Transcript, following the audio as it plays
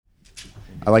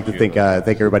I'd like to thank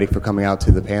everybody for coming out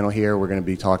to the panel here. We're going to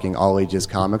be talking all ages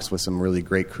comics with some really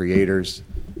great creators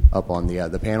up on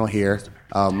the panel here.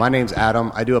 My name's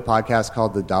Adam. I do a podcast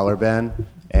called The Dollar Bin,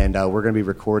 and we're going to be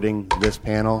recording this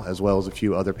panel as well as a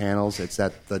few other panels. It's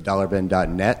at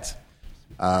thedollarben.net.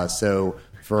 So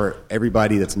for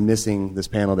everybody that's missing this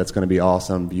panel, that's going to be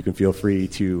awesome. You can feel free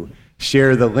to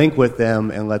share the link with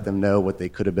them and let them know what they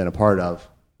could have been a part of.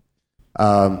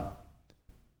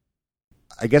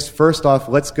 I guess first off,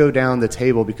 let's go down the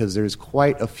table because there's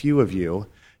quite a few of you,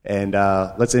 and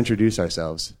let's introduce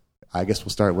ourselves. I guess we'll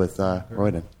start with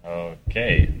Royden.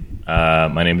 Okay.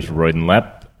 My name is Royden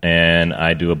Lepp, and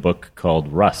I do a book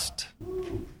called Rust.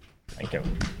 Thank you.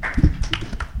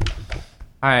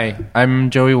 Hi,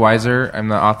 I'm Joey Weiser. I'm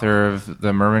the author of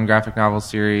the Merman graphic novel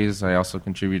series. I also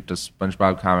contribute to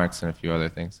SpongeBob Comics and a few other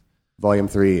things. Volume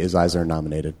 3 is Eisner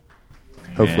nominated.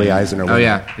 Hopefully Eisner wins. Oh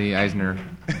yeah, the Eisner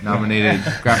nominated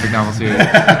graphic novel series.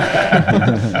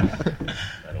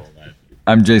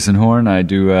 I'm Jason Horn. I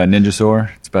do Ninja Soar.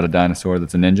 It's about a dinosaur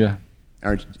that's a ninja.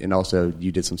 And also,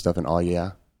 you did some stuff in All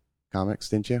Yeah Comics,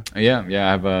 didn't you? Yeah.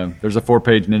 I have there's a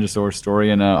 4-page Ninja Soar story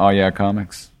in All Yeah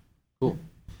Comics. Cool.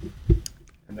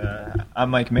 And, I'm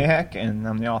Mike Mahak, and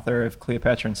I'm the author of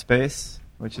Cleopatra in Space,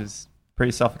 which is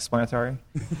pretty self-explanatory.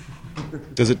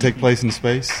 Does it take place in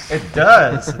space? It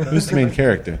does. Who's the main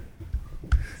character?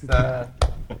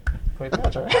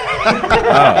 Cleopatra.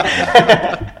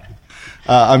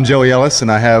 I'm Joey Ellis,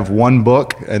 and I have one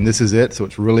book, and this is it, so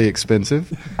it's really expensive.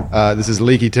 This is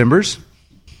Leaky Timbers.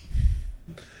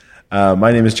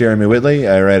 My name is Jeremy Whitley.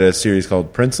 I write a series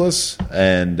called Princeless,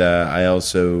 and I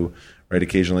also write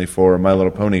occasionally for My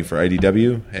Little Pony for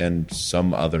IDW and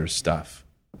some other stuff.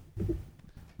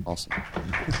 Awesome.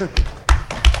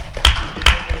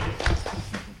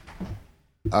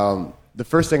 The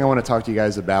first thing I want to talk to you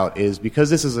guys about is, because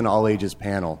this is an all-ages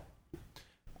panel,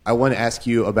 I want to ask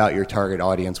you about your target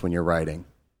audience when you're writing.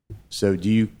 So do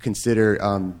you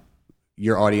consider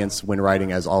your audience when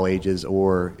writing as all ages,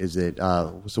 or is it...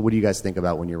 so what do you guys think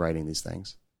about when you're writing these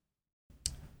things?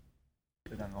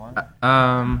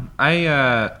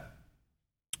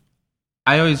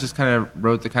 I always just kind of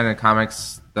wrote the kind of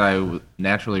comics that I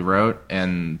naturally wrote,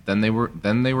 and then they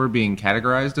were being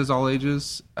categorized as all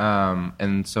ages.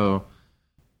 And so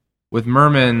with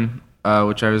Merman,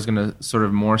 which I was going to sort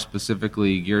of more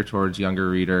specifically gear towards younger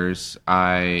readers,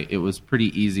 it was pretty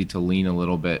easy to lean a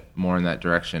little bit more in that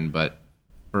direction. But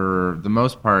for the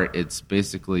most part, it's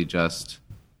basically just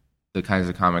the kinds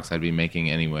of comics I'd be making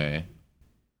anyway.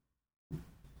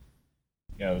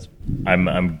 Yeah,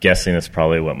 I'm guessing that's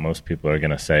probably what most people are going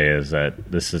to say, is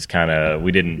that this is kind of,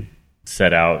 we didn't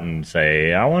set out and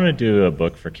say, I want to do a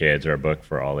book for kids or a book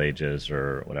for all ages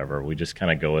or whatever. We just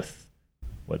kind of go with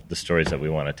what the stories that we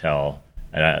want to tell.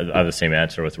 And I have the same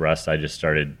answer with Rust. I just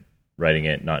started writing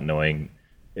it not knowing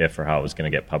if or how it was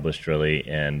going to get published, really.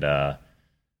 And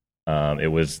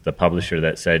it was the publisher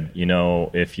that said,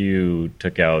 if you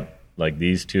took out like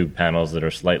these 2 panels that are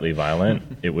slightly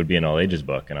violent, it would be an all ages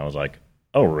book. And I was like,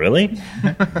 oh, really?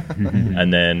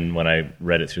 And then when I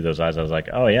read it through those eyes, I was like,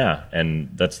 oh, yeah. And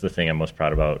that's the thing I'm most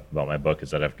proud about my book,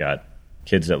 is that I've got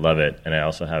kids that love it, and I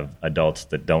also have adults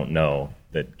that don't know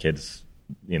that kids,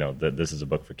 that this is a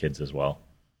book for kids as well.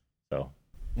 So.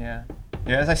 Yeah.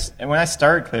 When I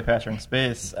started Cleopatra in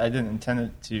Space, I didn't intend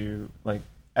it to, I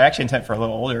actually intended for a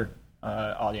little older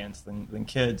audience than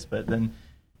kids, but then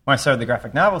when I started the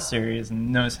graphic novel series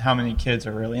and noticed how many kids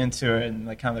are really into it and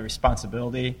kind of the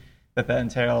responsibility that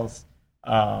entails,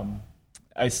 I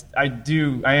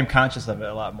am conscious of it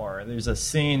a lot more. There's a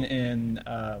scene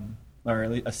or at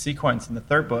least a sequence in the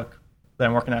 3rd book that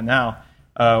I'm working on now,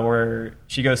 where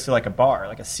she goes to a bar,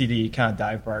 a seedy kind of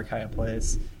dive bar kind of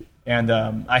place, and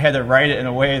I had to write it in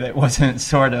a way that wasn't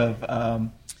sort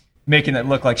of making it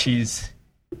look like she's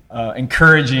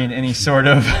encouraging any sort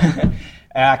of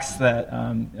acts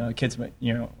that kids might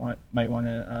want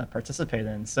to participate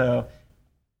in. So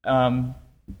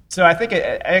I think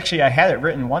I had it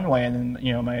written one way, and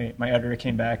then my editor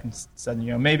came back and said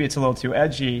maybe it's a little too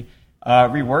edgy.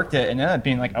 Reworked it, and ended up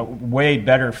being a way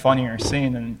better, funnier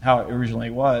scene than how it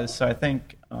originally was. So I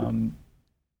think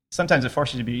sometimes it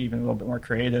forces you to be even a little bit more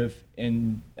creative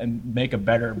and make a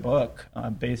better book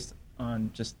based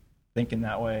on just thinking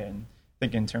that way and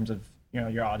thinking in terms of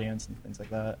your audience and things like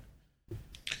that.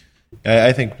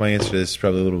 I think my answer to this is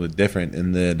probably a little bit different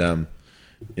in that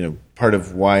part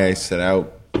of why I set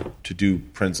out to do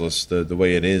Princeless the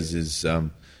way it is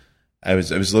I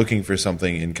was looking for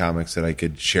something in comics that I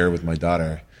could share with my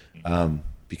daughter,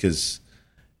 because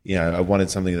I wanted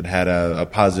something that had a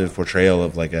positive portrayal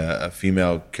of like a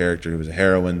female character who was a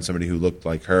heroine, somebody who looked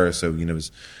like her. So,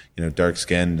 was, dark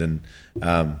skinned and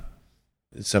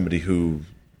somebody who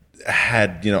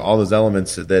had, all those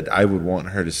elements that I would want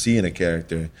her to see in a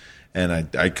character. And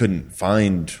I couldn't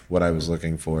find what I was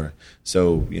looking for.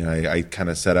 So, I kind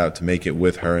of set out to make it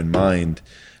with her in mind.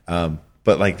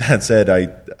 But like that said,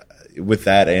 with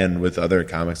that and with other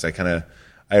comics,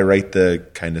 I write the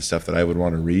kind of stuff that I would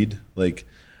want to read. Like,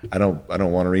 I don't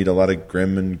want to read a lot of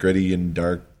grim and gritty and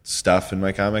dark stuff in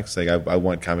my comics. Like, I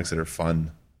want comics that are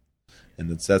fun, and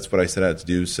that's what I set out to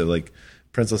do. So, like,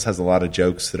 Princeless has a lot of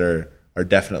jokes that are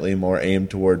definitely more aimed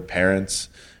toward parents,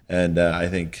 and I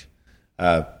think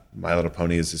My Little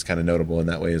Pony is just kind of notable in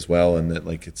that way as well, and that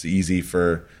like it's easy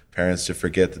for parents to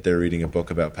forget that they're reading a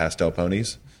book about pastel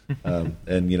ponies, and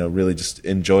really just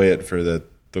enjoy it for the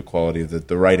quality of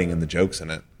the writing and the jokes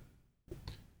in it.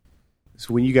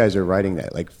 So when you guys are writing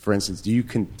that, like for instance, do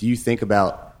you think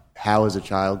about how is a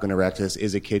child going to react to this?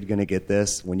 Is a kid going to get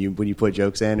this when you put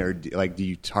jokes in, or do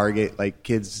you target like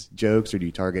kids jokes, or do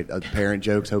you target parent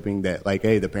jokes, hoping that like,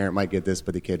 hey, the parent might get this,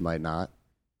 but the kid might not?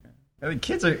 I mean,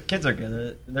 kids are good at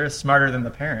it. They're smarter than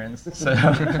the parents. So,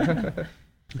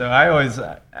 so I'm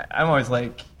always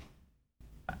like,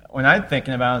 when I'm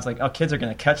thinking about it, it's like, oh, kids are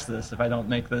going to catch this if I don't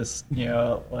make this,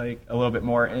 like a little bit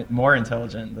more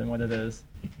intelligent than what it is.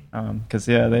 Because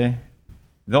they'll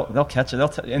catch it.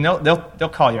 They'll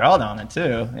call you out on it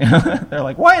too. They're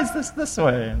like, why is this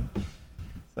way? And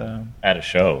so at a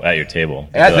show, at your table,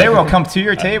 they will come to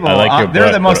your table. I like your they're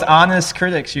book, the most honest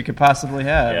critics you could possibly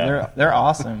have. Yeah. They're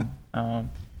awesome.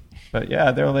 But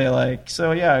yeah, they're really like,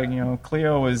 so yeah,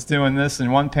 Cleo was doing this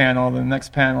in one panel, the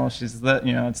next panel she's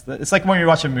it's like when you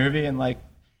watch a movie and like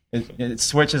it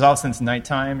switches off since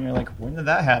nighttime. You're like, when did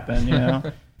that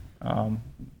happen?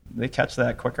 They catch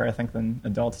that quicker, I think, than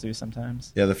adults do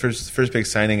sometimes. Yeah, the first big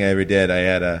signing I ever did, I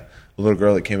had a little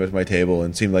girl that came up to my table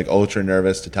and seemed like ultra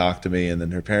nervous to talk to me, and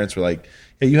then her parents were like,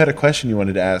 "Hey, you had a question you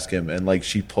wanted to ask him," and like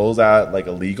she pulls out like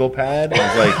a legal pad and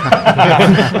was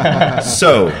like,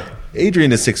 "So,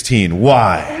 Adrian is 16.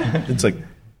 Why?" It's like,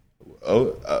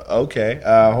 "Oh, okay.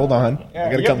 Hold on. Yeah,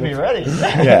 I gotta you have to be ready.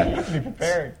 Yeah, you have to be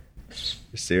prepared."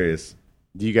 You're serious.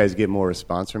 Do you guys get more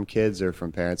response from kids or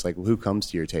from parents? Like, who comes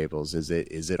to your tables? Is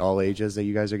it all ages that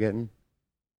you guys are getting?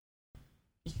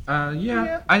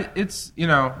 Yeah. It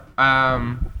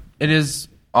is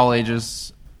all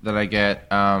ages that I get,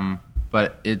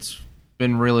 but it's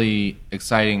been really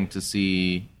exciting to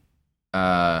see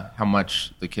how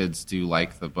much the kids do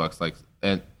like the books. Like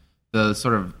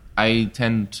I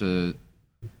tend to,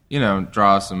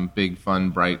 draw some big, fun,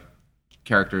 bright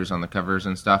characters on the covers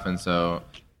and stuff, and so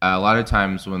a lot of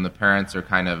times when the parents are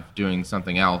kind of doing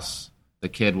something else, the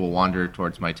kid will wander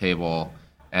towards my table,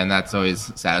 and that's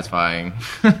always satisfying.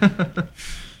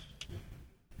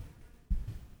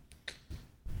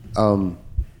 Can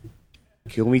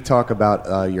we talk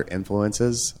about your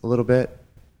influences a little bit?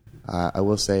 I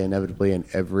will say inevitably in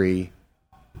every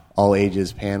all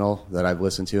ages panel that I've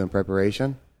listened to in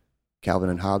preparation, Calvin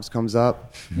and Hobbes comes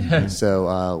up.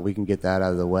 So we can get that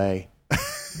out of the way.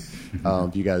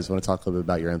 If you guys want to talk a little bit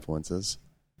about your influences.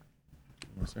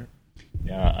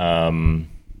 Yeah,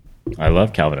 I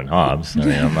love Calvin and Hobbes. I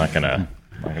mean, I'm not gonna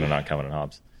knock Calvin and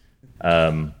Hobbes.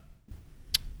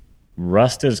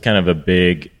 Rust is kind of a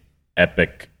big,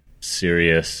 epic,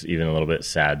 serious, even a little bit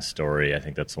sad story. I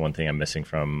think that's the one thing I'm missing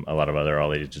from a lot of other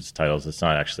all ages titles. It's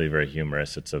not actually very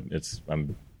humorous.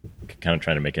 I'm kind of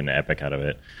trying to make an epic out of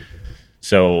it.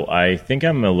 So I think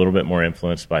I'm a little bit more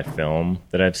influenced by film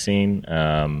that I've seen.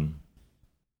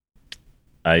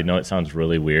 I know it sounds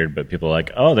really weird, but people are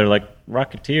like, oh, they're like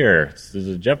Rocketeer. This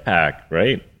is a jetpack,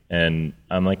 right? And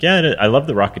I'm like, yeah, I love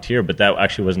the Rocketeer, but that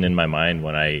actually wasn't in my mind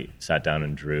when I sat down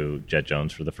and drew Jet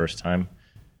Jones for the first time.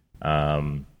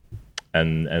 And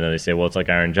then they say, well, it's like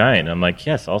Iron Giant. And I'm like,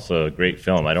 yes, also a great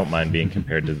film. I don't mind being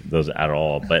compared to those at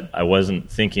all. But I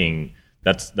wasn't thinking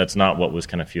that's not what was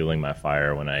kind of fueling my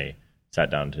fire when I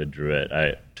sat down to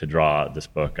draw this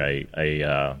book.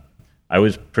 I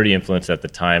was pretty influenced at the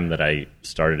time that I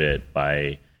started it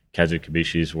by Kazu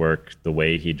Kibishi's work, the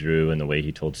way he drew and the way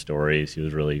he told stories. He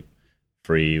was really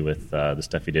free with the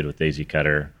stuff he did with Daisy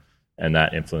Cutter, and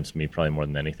that influenced me probably more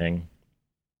than anything.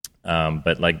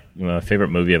 But like, my favorite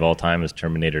movie of all time is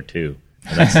Terminator 2.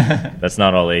 That's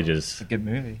not all ages. It's a good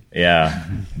movie. Yeah,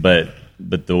 but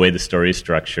the way the story is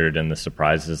structured and the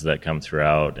surprises that come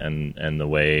throughout and the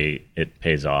way it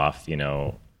pays off,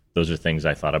 those are things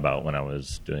I thought about when I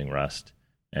was doing Rust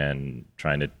and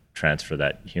trying to transfer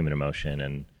that human emotion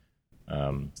and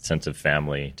sense of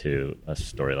family to a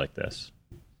story like this.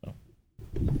 So.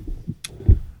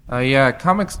 Yeah,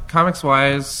 comics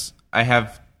wise, I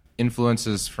have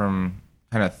influences from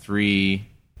kind of three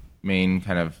main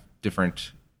kind of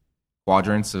different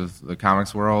quadrants of the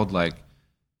comics world. Like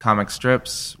comic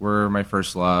strips were my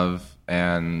first love,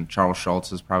 and Charles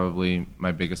Schultz is probably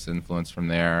my biggest influence from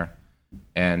there.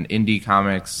 And indie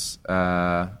comics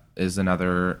is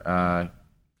another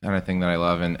kind of thing that I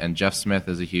love, and Jeff Smith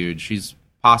is she's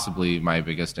possibly my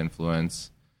biggest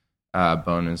influence.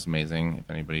 Bone is amazing. If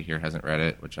anybody here hasn't read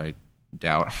it, which I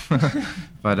doubt,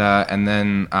 but and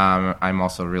then I'm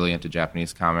also really into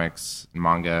Japanese comics and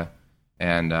manga,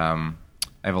 and I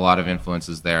have a lot of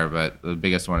influences there. But the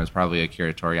biggest one is probably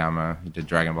Akira Toriyama. He did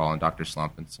Dragon Ball and Dr.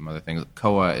 Slump and some other things.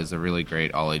 Koa is a really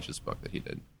great all ages book that he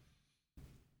did.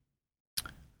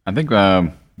 I think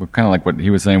we're kind of like what he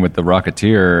was saying with the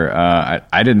Rocketeer.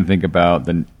 I didn't think about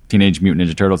the Teenage Mutant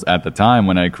Ninja Turtles at the time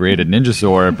when I created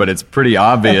Ninjasaur, but it's pretty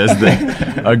obvious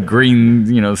that a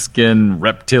green, skin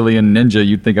reptilian ninja,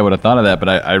 you'd think I would have thought of that, but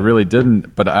I really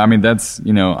didn't. But I mean, that's,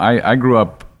 I grew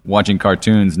up watching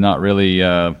cartoons, not really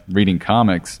reading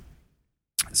comics.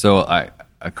 So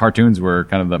cartoons were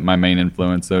kind of my main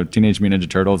influence. So Teenage Mutant Ninja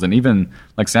Turtles, and even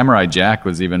like Samurai Jack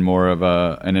was even more of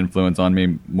an influence on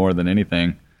me more than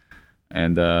anything.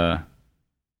 And,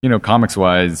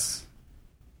 comics-wise,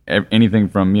 anything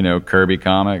from, Kirby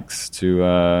comics to,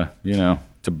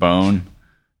 to Bone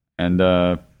and,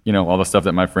 all the stuff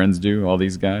that my friends do, all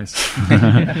these guys.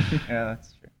 Yeah,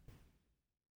 that's true.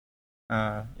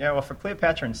 Well, for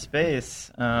Cleopatra in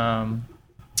Space, I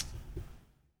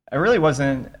really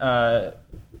wasn't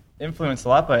influenced a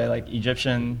lot by like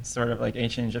Egyptian, sort of like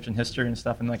ancient Egyptian history and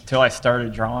stuff, and like till I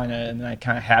started drawing it, and then I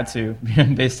kind of had to,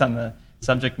 based on the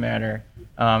subject matter.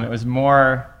 It was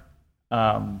more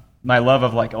my love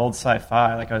of like old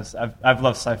sci-fi. Like I've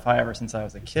loved sci-fi ever since I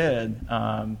was a kid.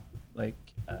 The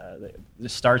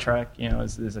Star Trek,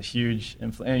 is a huge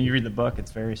influence. And you read the book;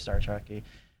 it's very Star Trek-y.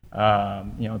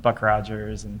 Buck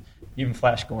Rogers and even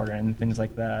Flash Gordon, things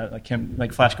like that.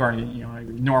 Like Flash Gordon, a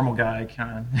normal guy,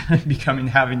 kind of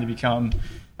having to become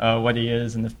what he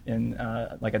is in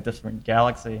like a different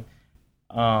galaxy.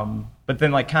 But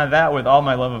then like kind of that with all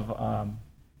my love of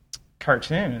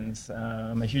cartoons.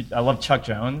 I love Chuck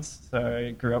Jones, so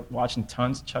I grew up watching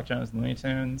tons of Chuck Jones and Looney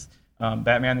Tunes,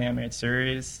 Batman the Animated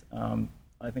Series.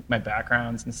 I think my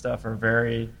backgrounds and stuff are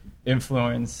very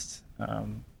influenced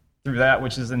through that,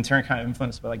 which is in turn kind of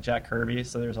influenced by like Jack Kirby.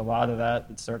 So there's a lot of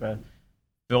that sort of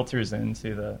filters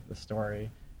into the story.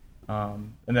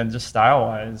 And then just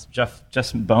style-wise, Jeff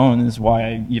Bone is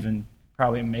why I even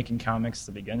probably am making comics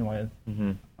to begin with,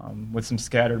 with some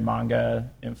scattered manga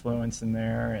influence in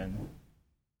there and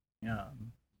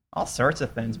all sorts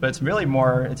of things. But it's really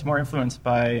more influenced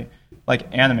by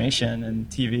like animation and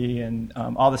TV and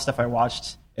all the stuff I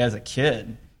watched as a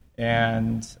kid.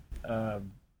 And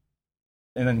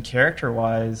then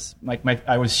character-wise, like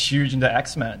I was huge into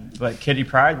X-Men, but Kitty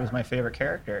Pryde was my favorite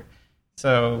character.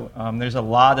 So there's a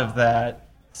lot of that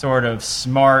sort of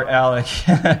smart aleck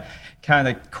kind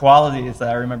of qualities that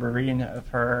I remember reading of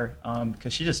her,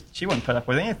 because she wouldn't put up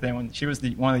with anything. When she was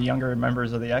one of the younger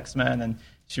members of the X-Men, and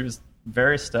she was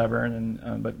very stubborn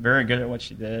and but very good at what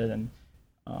she did. And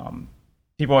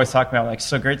people always talk about like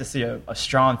so great to see a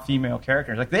strong female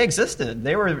character. Like they existed,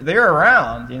 they were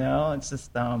around. It's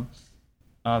just.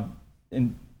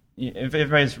 If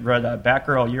everybody's read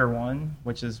Batgirl Year One,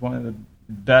 which is one of the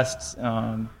best,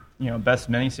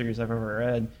 best miniseries I've ever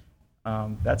read,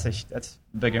 that's a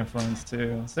big influence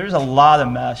too. So there's a lot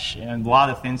of mesh and a lot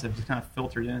of things that just kind of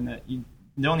filtered in that you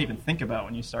don't even think about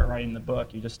when you start writing the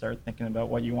book. You just start thinking about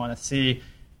what you want to see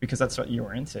because that's what you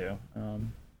were into.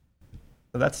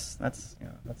 So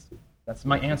that's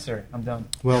my answer. I'm done.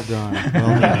 Well done.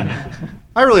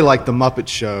 I really like The Muppet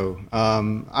Show.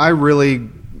 I really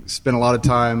spent a lot of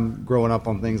time growing up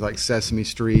on things like Sesame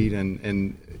Street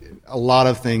and a lot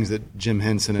of things that Jim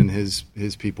Henson and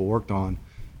his people worked on.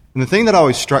 And the thing that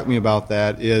always struck me about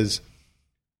that is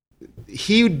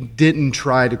he didn't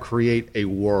try to create a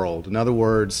world. In other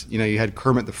words, you had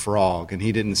Kermit the Frog, and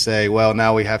he didn't say, well,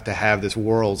 now we have to have this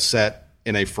world set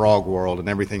in a frog world, and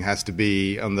everything has to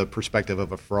be on the perspective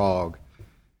of a frog.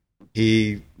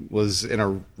 He was in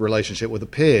a relationship with a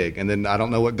pig, and then I don't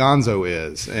know what Gonzo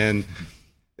is. And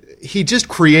he just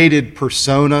created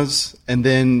personas and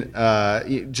then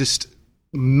just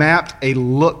mapped a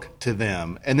look to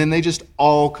them, and then they just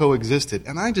all coexisted.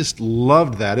 And I just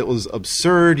loved that. It was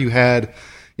absurd. You had,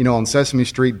 on Sesame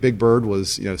Street, Big Bird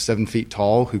was, 7 feet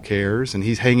tall. Who cares? And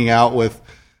he's hanging out with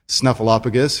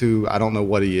Snuffleupagus, who I don't know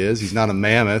what he is. He's not a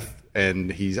mammoth.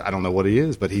 And I don't know what he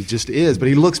is, but he just is. But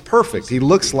he looks perfect. He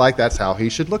looks like that's how he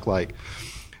should look like.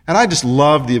 And I just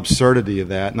love the absurdity of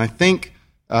that. And I think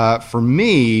For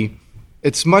me,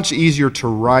 it's much easier to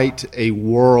write a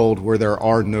world where there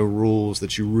are no rules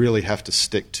that you really have to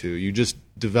stick to. You just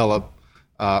develop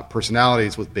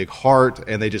personalities with big heart,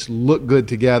 and they just look good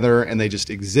together, and they just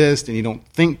exist, and you don't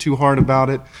think too hard about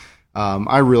it.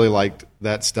 I really liked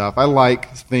that stuff. I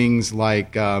like things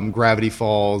like Gravity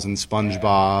Falls and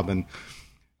SpongeBob, and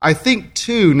I think,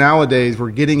 too, nowadays we're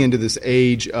getting into this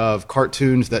age of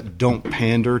cartoons that don't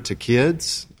pander to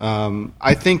kids.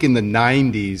 I think in the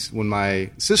 90s, when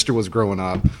my sister was growing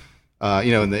up,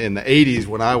 in the 80s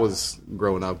when I was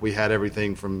growing up, we had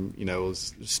everything from,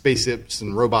 spaceships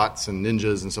and robots and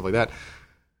ninjas and stuff like that.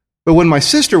 But when my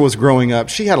sister was growing up,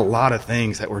 she had a lot of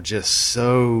things that were just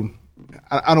so,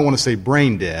 I don't want to say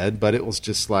brain dead, but it was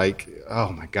just like,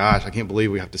 oh my gosh, I can't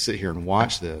believe we have to sit here and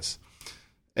watch this.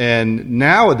 And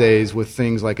nowadays, with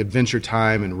things like Adventure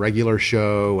Time and Regular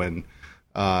Show, and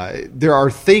there are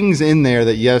things in there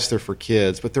that, yes, they're for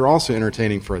kids, but they're also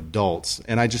entertaining for adults.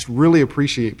 And I just really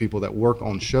appreciate people that work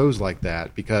on shows like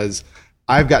that, because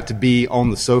I've got to be on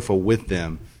the sofa with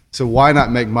them. So why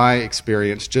not make my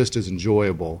experience just as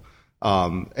enjoyable?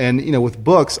 And with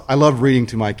books, I love reading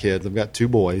to my kids. I've got 2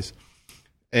 boys.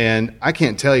 And I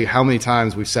can't tell you how many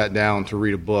times we've sat down to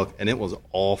read a book, and it was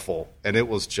awful. And it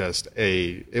was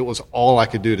it was all I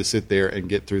could do to sit there and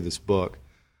get through this book.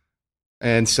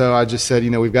 And so I just said,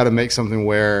 we've got to make something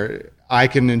where I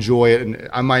can enjoy it. And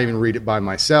I might even read it by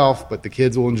myself, but the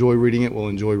kids will enjoy reading it. We'll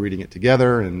enjoy reading it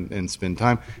together and spend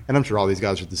time. And I'm sure all these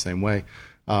guys are the same way.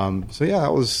 I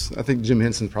think Jim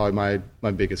Henson's probably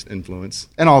my biggest influence,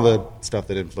 and all the stuff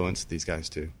that influenced these guys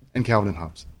too, and Calvin and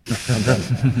Hobbes.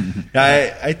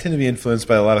 I tend to be influenced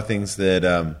by a lot of things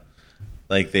that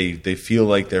they feel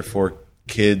like they're for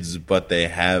kids, but they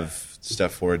have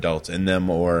stuff for adults in them,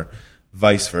 or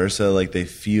vice versa. Like they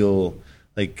feel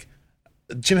like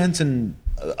Jim Henson,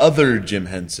 other Jim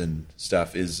Henson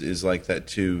stuff is like that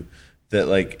too. That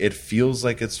like it feels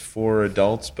like it's for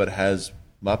adults, but has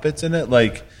Muppets in it,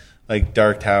 like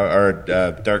Dark Tower or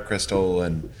Dark Crystal,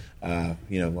 and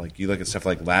like you look at stuff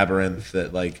like Labyrinth,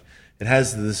 that like it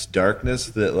has this darkness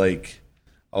that like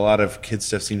a lot of kids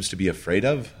stuff seems to be afraid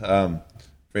of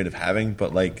having,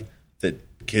 but like that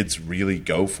kids really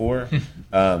go for.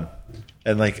 And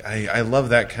like I love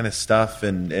that kind of stuff,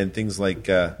 and things like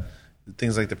The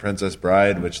Princess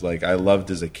Bride, which like I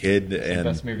loved as a kid, and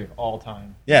best movie of all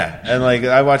time. Yeah, and like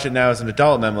I watch it now as an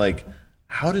adult, and I'm like,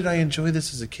 how did I enjoy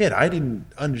this as a kid? I didn't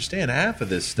understand half of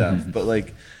this stuff, but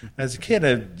like as a kid,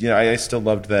 I still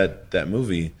loved that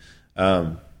movie.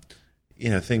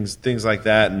 Things like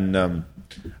that, and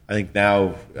I think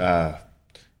now,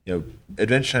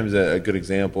 Adventure Time is a good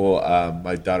example.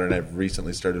 My daughter and I have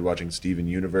recently started watching Steven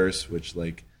Universe, which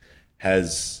like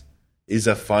is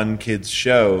a fun kids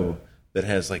show that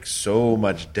has like so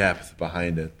much depth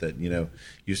behind it that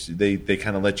they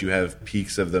kind of let you have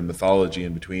peeks of the mythology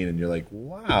in between, and you're like,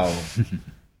 wow,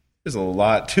 there's a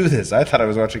lot to this. I thought I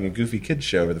was watching a goofy kids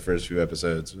show for the first few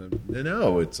episodes.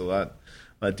 No, it's a lot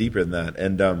deeper than that.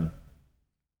 And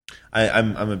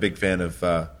I'm a big fan of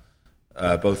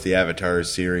both the Avatar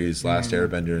series, Last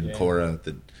Airbender, and Korra,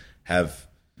 that have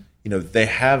they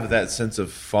have that sense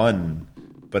of fun.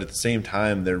 But at the same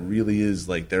time, there really is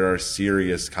there are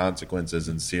serious consequences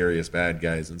and serious bad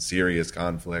guys and serious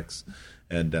conflicts,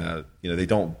 and they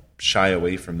don't shy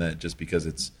away from that just because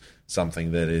it's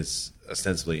something that is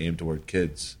ostensibly aimed toward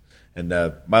kids. And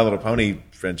My Little Pony: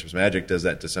 Friendship's Magic does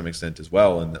that to some extent as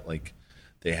well, and that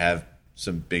they have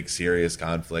some big serious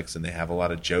conflicts, and they have a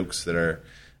lot of jokes that are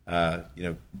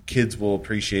kids will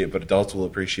appreciate, but adults will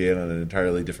appreciate on an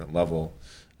entirely different level.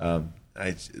 I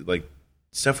like.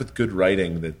 Stuff with good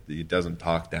writing that it doesn't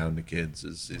talk down to kids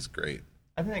is great.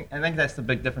 I think that's the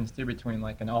big difference too between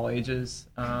an all ages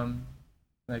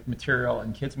material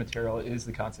and kids material is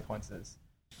the consequences.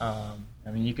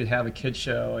 You could have a kids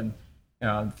show and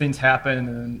things happen,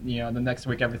 and the next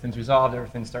week everything's resolved,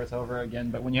 everything starts over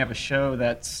again. But when you have a show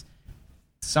that's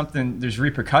something, there's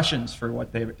repercussions for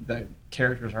what the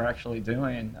characters are actually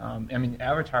doing.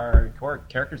 Avatar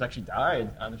characters actually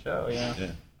died on the show. Yeah.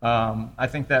 I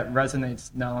think that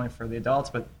resonates not only for the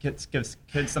adults, but gives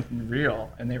kids something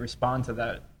real, and they respond to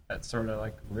that sort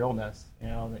of realness,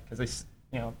 because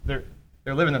they're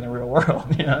living in the real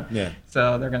world, Yeah.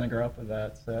 So they're going to grow up with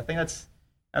that. So I think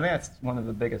that's one of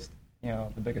the biggest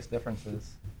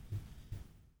differences.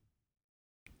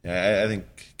 Yeah, I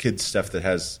think kids stuff that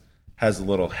has a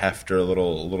little heft or a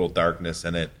little darkness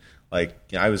in it. I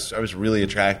was really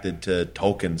attracted to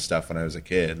Tolkien stuff when I was a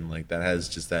kid, and that has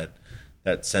just that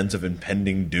sense of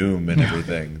impending doom and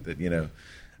everything that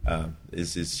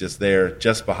is just there,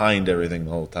 just behind everything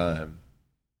the whole time.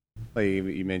 Like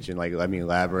you mentioned,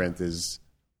 Labyrinth is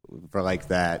for like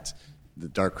that. The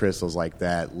Dark Crystal's like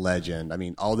that. Legend. I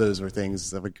mean, all those were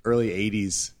things like early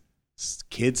 '80s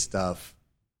kid stuff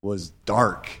was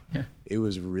dark. Yeah. It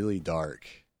was really dark.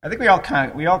 I think we all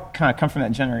kind of come from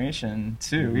that generation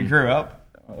too. We grew up.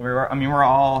 We're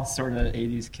all sort of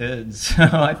 '80s kids. So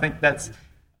I think that's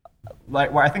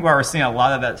like why we're seeing a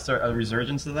lot of that sort of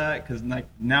resurgence of that, because like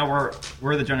now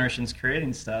we're the generations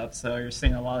creating stuff. So you're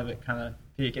seeing a lot of it kind of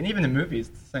peak, and even in movies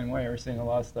the same way. We're seeing a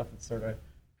lot of stuff that's sort of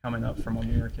coming up from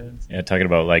when we were kids. Yeah, talking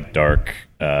about like dark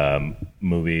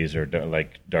movies or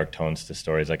like dark tones to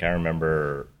stories. Like I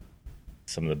remember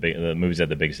some of the movies that had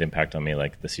the biggest impact on me,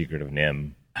 like The Secret of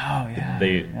Nim. Oh yeah,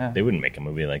 They wouldn't make a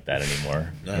movie like that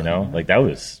anymore. You know, like that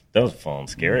was full and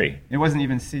scary. It wasn't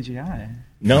even CGI.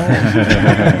 No.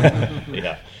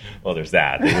 Yeah. Well, there's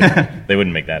that. They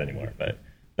wouldn't make that anymore. But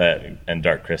that and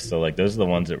Dark Crystal, like those are the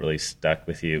ones that really stuck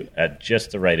with you at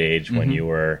just the right age when you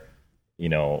were, you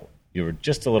know, you were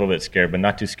just a little bit scared, but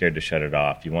not too scared to shut it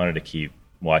off. You wanted to keep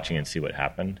watching and see what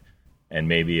happened. And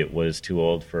maybe it was too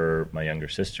old for my younger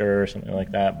sister or something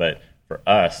like that. But for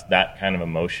us, that kind of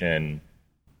emotion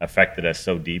affected us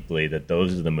so deeply that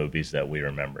those are the movies that we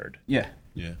remembered. Yeah.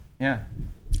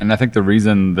 And I think the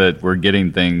reason that we're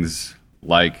getting things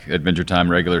like Adventure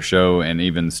Time regular show and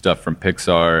even stuff from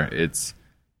Pixar, it's,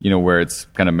 you know, where it's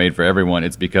kind of made for everyone,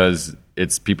 it's because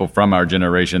it's people from our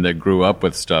generation that grew up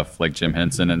with stuff like Jim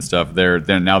Henson and stuff. They're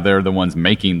the ones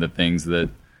making the things that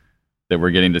we're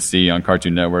getting to see on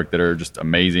Cartoon Network that are just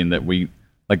amazing. That we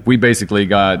basically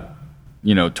got,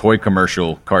 you know, toy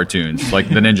commercial cartoons like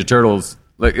the Ninja Turtles.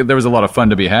 Like there was a lot of fun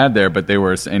to be had there, but they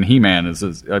were, and He-Man it's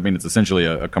essentially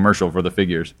a commercial for the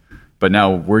figures. But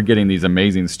now we're getting these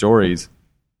amazing stories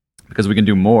because we can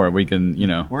do more. We can, you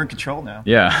know, We're in control now.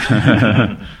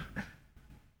 yeah.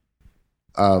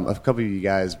 A couple of you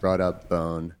guys brought up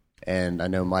Bone, and I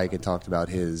know Mike had talked about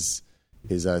his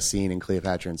scene in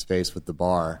Cleopatra in Space with the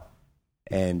bar,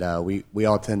 and we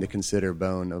all tend to consider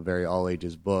Bone a very all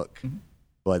ages book,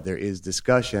 but there is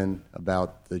discussion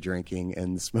about the drinking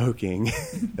and the smoking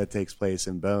that takes place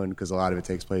in Bone because a lot of it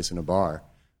takes place in a bar.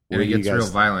 And it gets real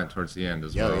violent towards the end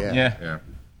as well. Yeah.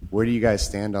 Where do you guys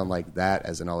stand on like that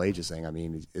as an all ages thing? I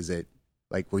mean, is it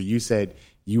like where you said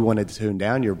you wanted to tone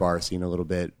down your bar scene a little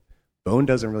bit? Bone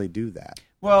doesn't really do that.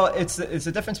 Well, it's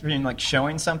a difference between like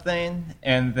showing something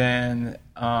and then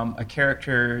a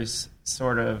character's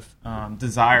sort of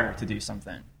desire to do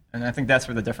something, and I think that's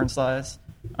where the difference lies.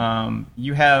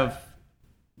 You have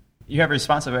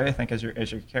responsibility, I think, as your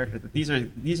character. That these are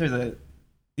the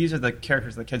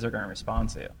characters the kids are going to respond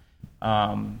to.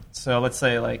 So let's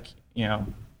say like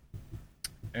Bone,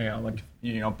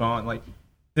 like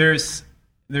there's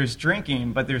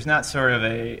drinking, but there's not sort of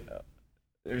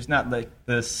there's not like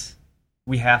this,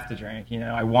 we have to drink,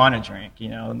 I want to drink,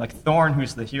 and like Thorn,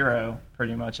 who's the hero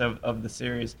pretty much of the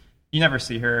series, you never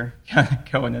see her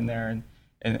going in there and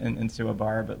into a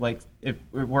bar, but like it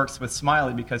works with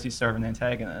Smiley because he's sort of an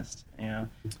antagonist,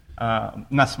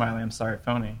 not Smiley, I'm sorry,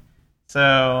 Phony.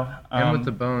 So and with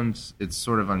the Bones, it's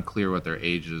sort of unclear what their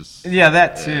ages. Yeah,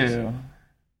 that too.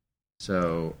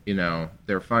 So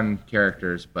they're fun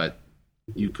characters, but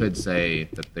you could say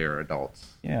that they're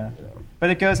adults. Yeah, but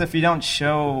it goes if you don't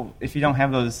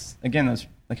have those the kind of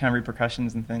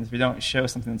repercussions and things. If you don't show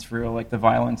something that's real, like the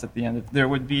violence at the end, there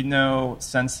would be no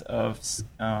sense of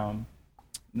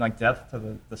like depth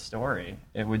to the story.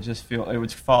 It would just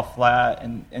fall flat,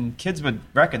 and kids would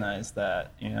recognize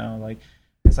that. Like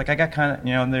it's like I got kind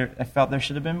of I felt there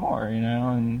should have been more.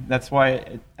 And that's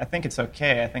why I think it's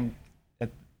okay. I think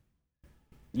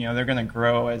they're going to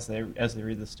grow as they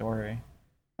read the story.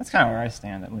 That's kind of where I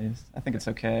stand, at least. I think it's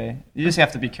okay. You just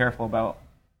have to be careful about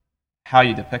how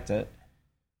you depict it.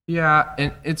 Yeah,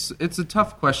 and it's a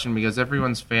tough question because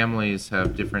everyone's families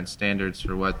have different standards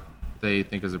for what they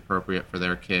think is appropriate for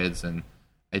their kids, and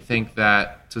I think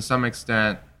that to some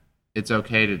extent it's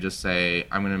okay to just say,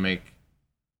 I'm going to make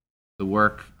the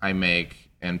work I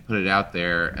make and put it out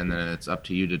there, and then it's up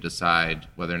to you to decide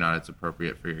whether or not it's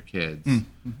appropriate for your kids.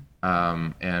 Mm-hmm.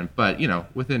 But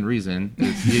within reason,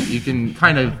 you can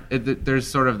kind of there's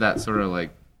sort of that sort of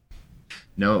like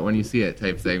know it when you see it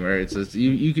type thing where it's just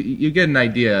you get an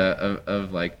idea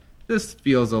of like this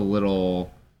feels a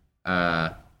little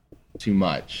too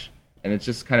much, and it's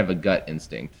just kind of a gut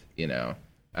instinct,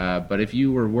 But if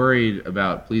you were worried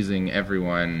about pleasing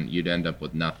everyone, you'd end up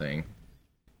with nothing.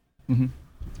 Mm-hmm.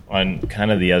 On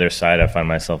kind of the other side I find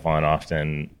myself on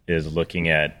often is looking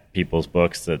at people's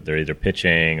books that they're either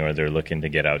pitching or they're looking to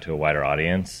get out to a wider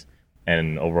audience.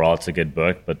 And overall, it's a good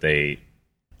book, but they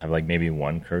have like maybe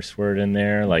one curse word in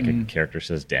there, like a character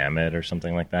says "damn it" or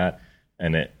something like that.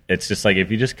 And it's just like if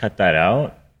you just cut that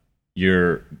out,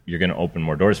 you're going to open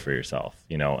more doors for yourself,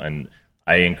 and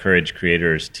I encourage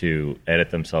creators to edit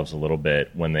themselves a little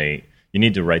bit when you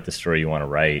need to write the story you want to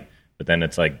write, but then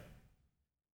it's like,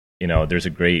 there's a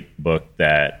great book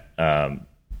that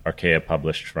Archaea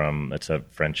published it's a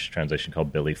French translation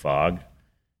called Billy Fogg,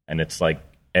 and it's like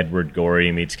Edward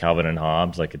Gorey meets Calvin and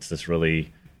Hobbes. Like, it's this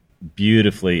really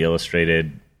beautifully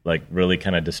illustrated, like really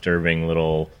kind of disturbing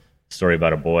little story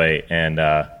about a boy, and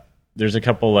there's a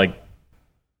couple like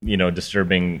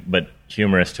disturbing but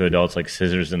humorous to adults, like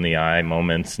scissors in the eye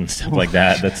moments and stuff like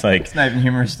that. That's like, it's not even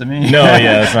humorous to me. No,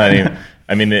 yeah, it's not even.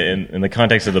 I mean, in the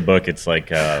context of the book, it's like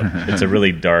it's a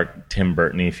really dark Tim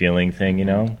Burton-y feeling thing,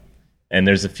 And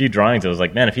there's a few drawings. I was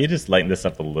like, man, if he had just lightened this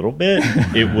up a little bit,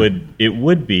 it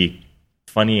would be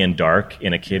funny and dark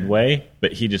in a kid way.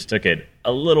 But he just took it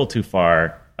a little too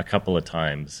far a couple of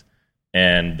times,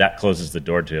 and that closes the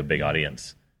door to a big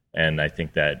audience. And I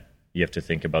think that you have to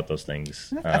think about those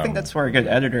things. I think that's where a good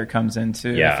editor comes in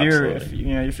too. Yeah,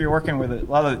 if you're working with a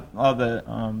lot of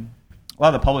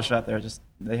the publishers out there,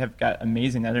 they have got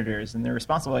amazing editors, and their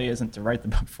responsibility isn't to write the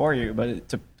book for you, but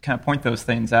to kind of point those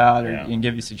things out and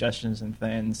give you suggestions and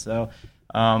things. So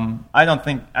I don't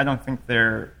think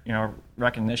their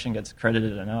recognition gets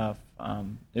credited enough. I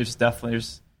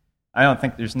don't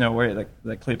think there's no way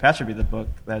that Cleopatra be the book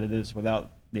that it is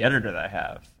without the editor that I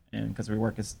have, and because we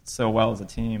work so well as a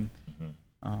team.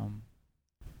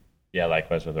 Yeah,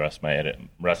 likewise with Russ.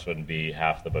 Russ wouldn't be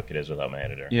half the book it is without my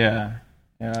editor. Yeah.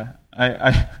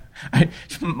 I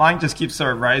mine just keeps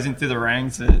sort of rising through the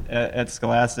ranks at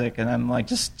Scholastic, and I'm like,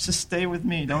 just stay with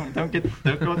me. Don't go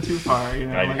too far.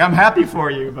 I'm happy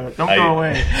for you, but don't go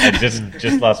away. I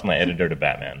just lost my editor to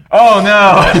Batman. Oh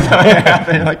no!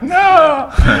 Like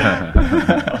no.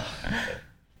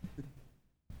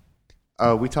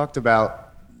 We talked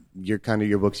about your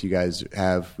books you guys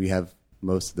have. We have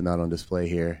most of them out on display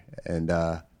here, and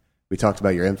we talked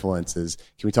about your influences.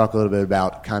 Can we talk a little bit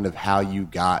about kind of how you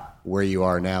got where you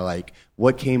are now? Like,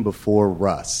 what came before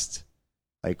Rust?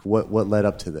 Like, what led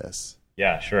up to this?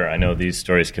 Yeah, sure. I know these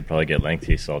stories could probably get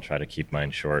lengthy, so I'll try to keep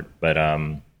mine short. But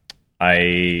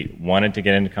I wanted to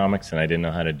get into comics, and I didn't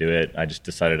know how to do it. I just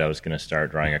decided I was going to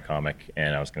start drawing a comic,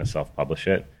 and I was going to self-publish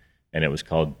it. And it was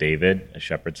called David, a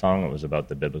shepherd song. It was about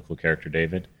the biblical character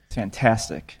David.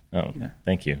 Fantastic. Oh,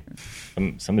 Thank you.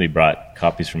 Somebody brought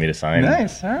copies for me to sign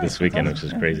this weekend, which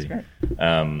is crazy.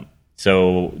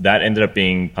 So that ended up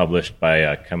being published by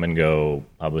a come-and-go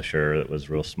publisher that was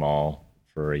real small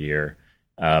for a year.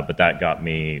 But that got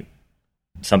me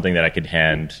something that I could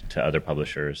hand to other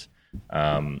publishers.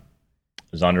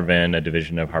 Zondervan, a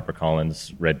division of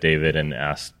HarperCollins, read David and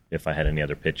asked if I had any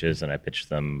other pitches, and I pitched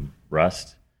them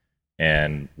Rust.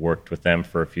 And worked with them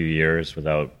for a few years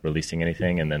without releasing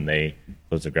anything, and then they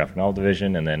closed the graphic novel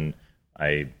division, and then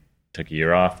I took a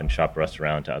year off and shopped Rust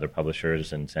around to other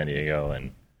publishers in San Diego,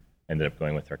 and ended up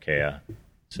going with Archaea.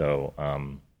 So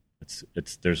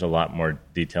there's a lot more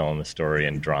detail in the story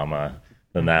and drama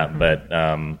than that, but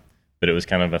it was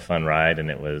kind of a fun ride,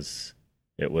 and it was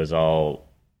all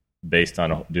based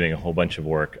on doing a whole bunch of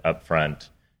work up front.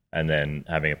 And then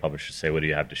having a publisher say, what do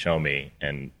you have to show me?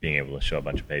 And being able to show a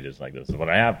bunch of pages like, this is what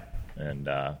I have. And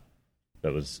it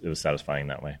was satisfying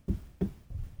that way.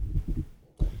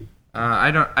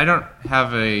 I don't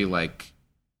have a like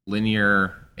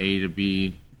linear A to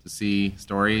B to C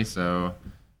story, so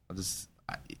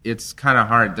it's kind of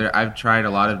hard. I've tried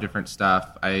a lot of different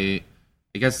stuff. I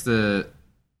guess the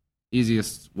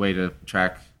easiest way to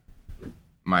track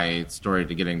my story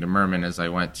to getting to Merman is I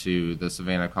went to the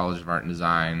Savannah College of Art and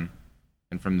Design,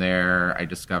 and from there I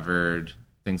discovered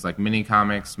things like mini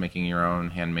comics, making your own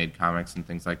handmade comics and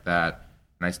things like that.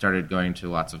 And I started going to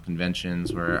lots of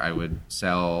conventions where I would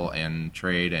sell and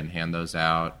trade and hand those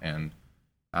out. And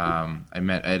I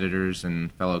met editors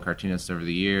and fellow cartoonists over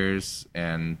the years,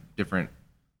 and different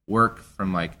work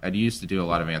from like, I used to do a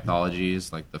lot of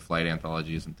anthologies, like the Flight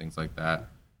anthologies and things like that.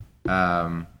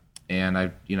 And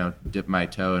I, dipped my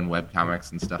toe in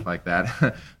webcomics and stuff like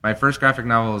that. My first graphic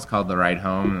novel was called The Ride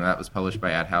Home, and that was published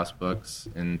by At House Books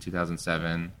in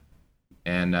 2007.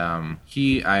 And I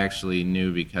actually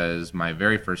knew because my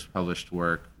very first published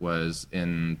work was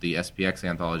in the SPX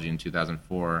anthology in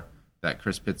 2004 that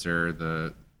Chris Pitzer,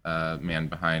 the man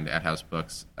behind At House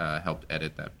Books, helped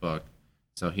edit that book.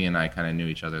 So he and I kind of knew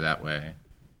each other that way.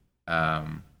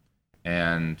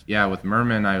 And yeah, with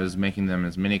Merman, I was making them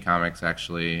as mini comics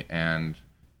actually, and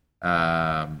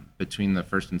between the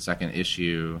first and second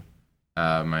issue,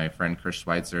 my friend Chris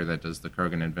Schweitzer, that does the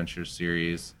Krogan Adventures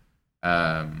series,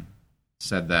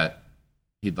 said that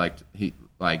he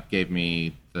gave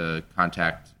me the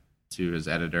contact to his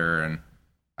editor, and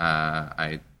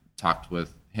I talked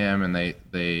with him, and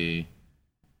they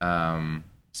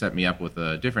set me up with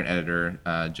a different editor,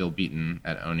 Jill Beaton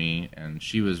at Oni, and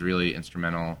she was really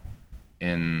instrumental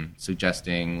in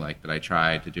suggesting like that I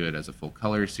try to do it as a full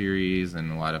color series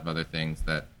and a lot of other things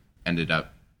that ended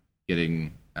up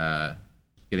getting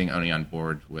Oni on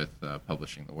board with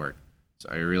publishing the work. So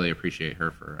I really appreciate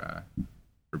her for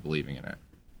believing in it.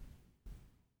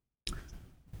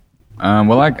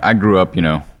 Well, I grew up,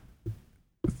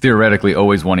 theoretically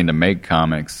always wanting to make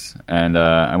comics, and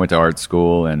I went to art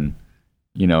school and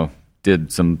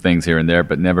did some things here and there,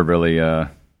 but never really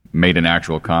made an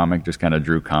actual comic. Just kind of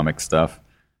drew comic stuff.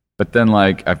 But then,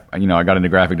 I got into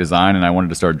graphic design and I wanted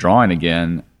to start drawing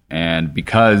again. And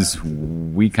because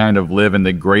we kind of live in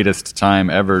the greatest time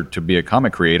ever to be a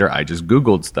comic creator, I just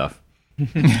Googled stuff.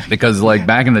 Because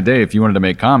back in the day, if you wanted to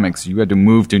make comics, you had to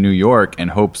move to New York and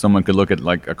hope someone could look at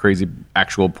a crazy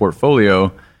actual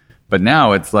portfolio. But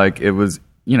now it's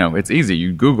it's easy.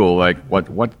 You Google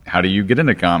how do you get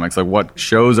into comics? What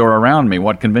shows are around me?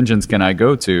 What conventions can I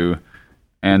go to?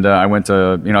 And I went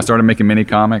to I started making mini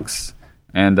comics,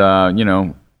 and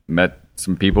met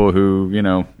some people who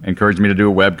encouraged me to do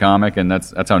a web comic, and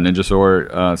that's how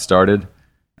Ninjasaur started.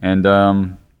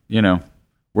 And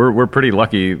we're pretty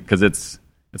lucky because it's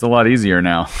a lot easier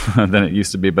now than it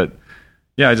used to be. But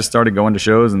yeah, I just started going to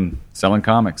shows and selling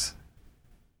comics.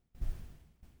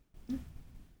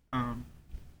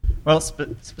 Well,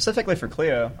 specifically for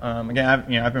Clio, again,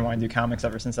 I've been wanting to do comics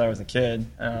ever since I was a kid.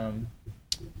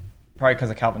 Probably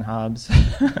because of Calvin Hobbes.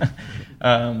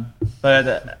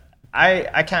 But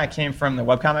I kind of came from the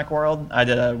webcomic world. I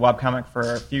did a webcomic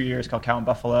for a few years called Cow and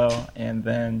Buffalo, and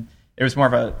then it was more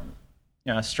of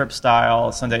a strip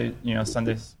style Sunday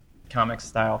comic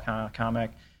style kind of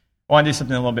comic. I wanted to do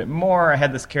something a little bit more. I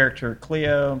had this character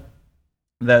Cleo,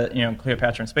 that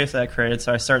Cleopatra in Space that I created,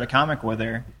 so I started a comic with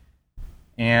her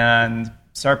and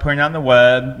started putting it on the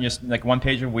web, just one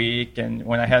page a week. And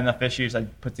when I had enough issues,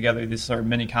 I'd put together these sort of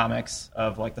mini comics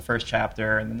of the first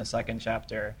chapter and then the second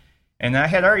chapter. And I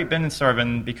had already been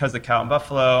because of Cow and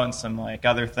Buffalo and some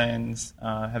other things,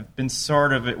 have been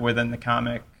sort of within the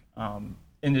comic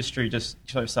industry, just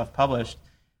sort of self-published,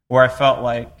 where I felt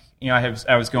I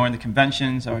was going to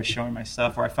conventions, I was showing my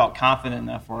stuff, where I felt confident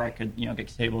enough where I could get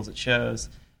tables at shows,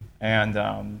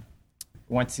 and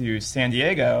went to San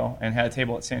Diego and had a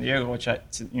table at San Diego, which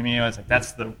it's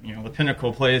that's the the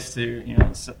pinnacle place to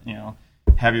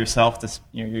have yourself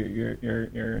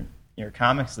your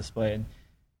comics displayed.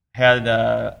 Had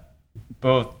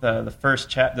both the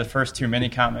first two mini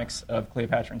comics of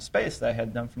Cleopatra in Space that I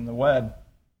had done from the web.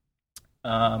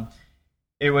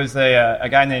 It was a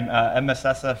guy named Ed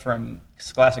Massessa from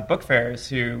Scholastic Book Fairs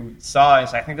who saw it and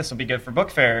said, I think this will be good for book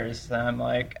fairs. And I'm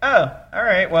like, oh, all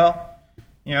right, well,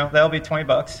 that'll be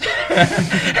 $20.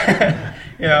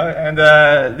 And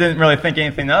didn't really think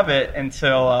anything of it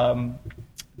until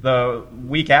the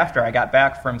week after I got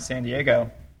back from San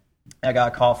Diego. I got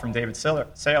a call from David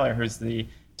Saylor, who's the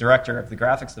director of the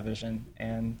graphics division,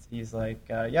 and he's like,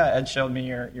 yeah, Ed showed me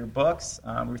your books.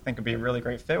 We think it'd be a really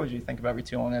great fit. Would you think about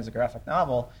retooling it as a graphic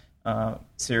novel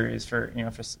series for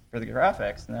the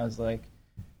graphics? And I was like,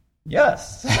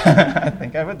 yes, I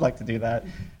think I would like to do that.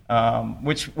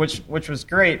 Which was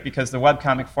great because the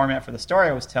webcomic format for the story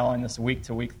I was telling, this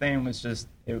week-to-week thing, was just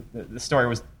the story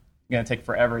was going to take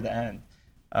forever to end.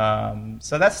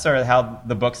 So that's sort of how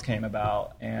the books came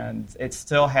about, and it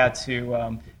still had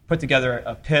to put together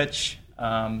a pitch.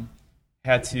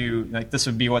 Had to this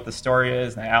would be what the story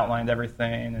is, and I outlined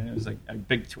everything, and it was a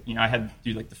big. I had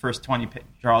to do the first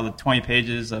draw the 20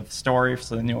 pages of story,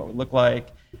 so they knew what it would look like,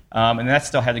 and that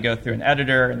still had to go through an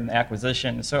editor and an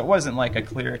acquisition. So it wasn't a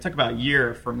clear. It took about a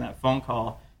year from that phone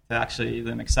call to actually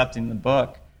them accepting the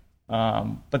book.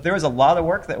 But there was a lot of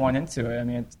work that went into it. I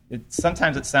mean,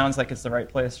 sometimes it sounds like it's the right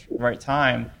place, right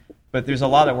time, but there's a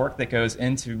lot of work that goes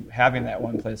into having that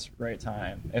one place, right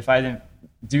time. If I didn't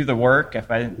do the work, if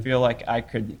I didn't feel like I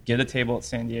could get a table at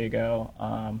San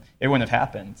Diego, it wouldn't have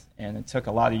happened. And it took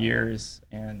a lot of years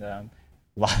and a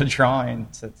lot of drawing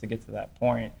to get to that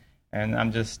point. And I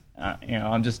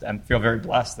feel very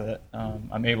blessed that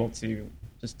I'm able to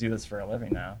just do this for a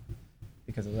living now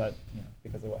because of that,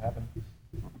 because of what happened.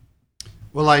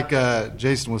 Well, like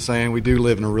Jason was saying, we do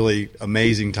live in a really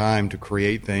amazing time to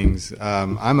create things.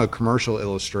 I'm a commercial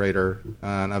illustrator,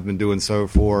 and I've been doing so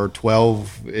for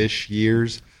 12-ish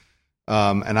years.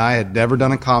 And I had never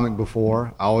done a comic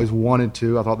before. I always wanted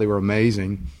to. I thought they were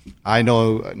amazing. I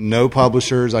know no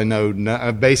publishers.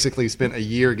 I've basically spent a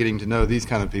year getting to know these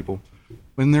kind of people.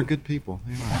 When they're good people.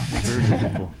 They are. They're very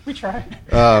good people. We try.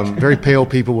 Very pale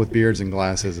people with beards and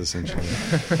glasses, essentially.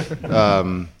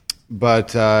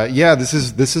 But yeah, this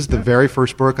is the very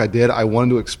first book I did. I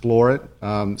wanted to explore it,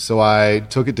 so I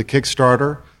took it to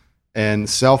Kickstarter and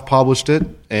self-published it,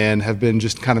 and have been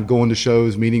just kind of going to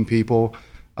shows, meeting people,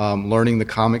 learning the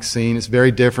comic scene. It's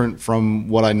very different from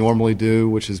what I normally do,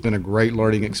 which has been a great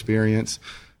learning experience.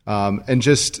 And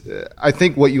just, I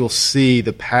think what you'll see,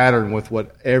 the pattern with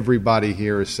what everybody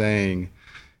here is saying,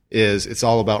 is it's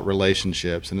all about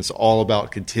relationships, and it's all about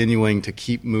continuing to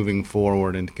keep moving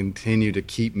forward and continue to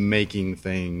keep making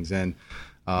things. And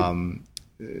like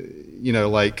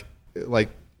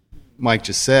Mike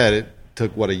just said, it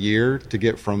took a year to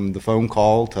get from the phone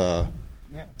call to.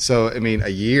 Yeah. So I mean, a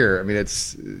year. I mean,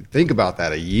 think about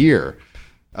that, a year.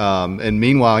 And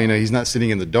meanwhile, he's not sitting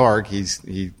in the dark. He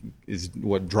is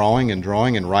drawing and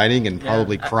writing and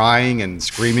probably crying and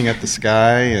screaming at the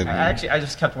sky. And I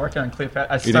just kept working on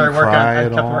Cleopatra. I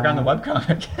kept working on the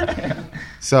webcomic.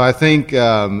 So I think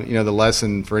the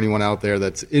lesson for anyone out there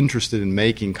that's interested in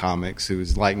making comics,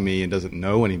 who's like me and doesn't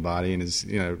know anybody and is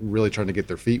really trying to get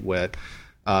their feet wet,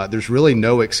 there's really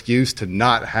no excuse to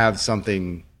not have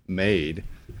something made.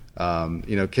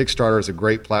 Kickstarter is a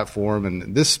great platform,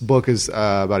 and this book is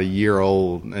about a year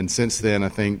old. And since then, I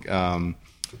think a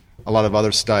lot of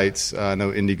other sites. I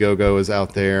know Indiegogo is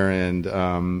out there, and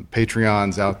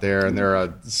Patreon's out there, and there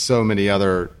are so many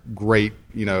other great,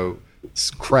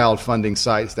 crowdfunding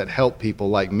sites that help people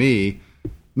like me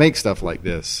make stuff like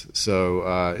this.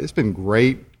 So it's been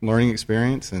great learning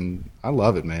experience, and I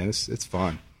love it, man. It's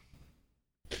fun.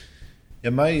 Yeah,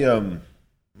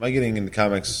 my getting into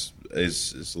comics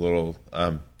is a little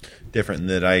different in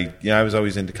that I was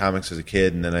always into comics as a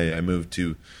kid, and then I moved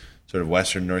to sort of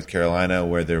Western North Carolina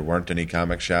where there weren't any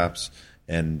comic shops,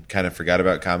 and kind of forgot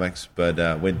about comics. But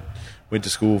went to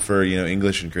school for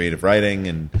English and creative writing,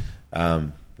 and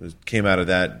came out of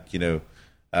that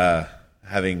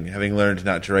having learned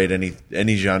not to write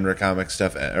any genre comic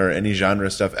stuff or any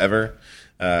genre stuff ever,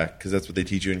 because that's what they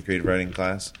teach you in creative writing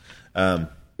class.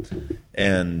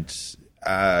 And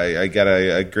I got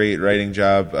a great writing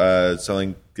job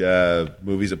selling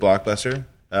movies at Blockbuster.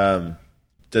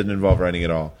 Didn't involve writing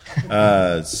at all.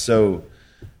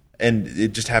 And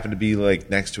it just happened to be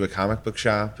like next to a comic book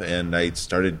shop, and I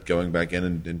started going back in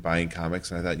and buying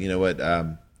comics. And I thought, you know what,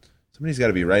 somebody's got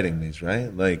to be writing these,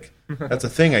 right? Like that's a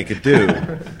thing I could do.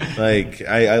 Like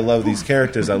I love these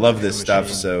characters, I love this stuff.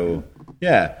 So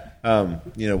yeah,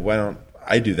 why don't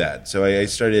I do that? So I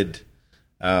started.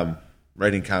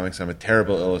 Writing comics. I'm a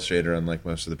terrible illustrator, unlike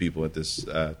most of the people at this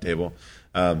table.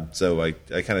 So I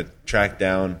kind of tracked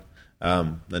down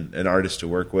an artist to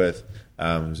work with,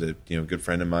 who's a good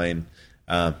friend of mine,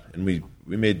 and we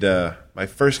made my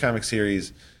first comic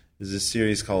series. Is this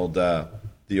series called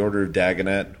The Order of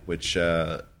Dagonet, which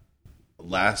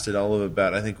lasted all of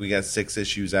about, I think we got 6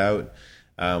 issues out,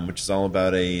 which is all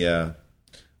about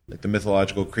like the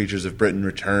mythological creatures of Britain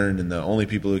return, and the only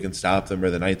people who can stop them are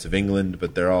the Knights of England,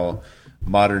 but they're all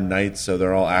modern knights, so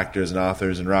they're all actors and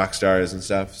authors and rock stars and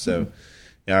stuff. So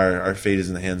our fate is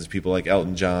in the hands of people like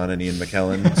Elton John and Ian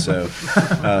McKellen.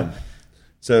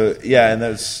 So yeah, and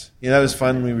that was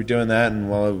fun. We were doing that, and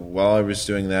while I was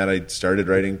doing that, I started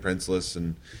writing Princeless,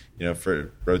 and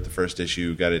wrote the first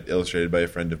issue, got it illustrated by a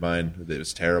friend of mine. It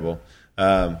was terrible,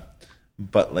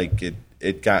 but like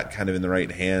it got kind of in the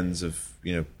right hands of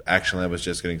Action Lab was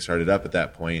just getting started up at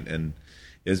that point, and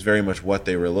it was very much what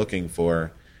they were looking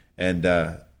for. And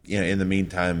in the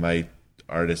meantime, my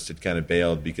artist had kind of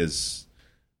bailed because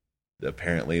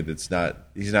apparently he's not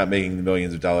making the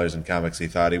millions of dollars in comics he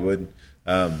thought he would.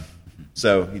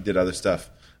 So he did other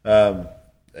stuff,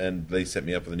 and they set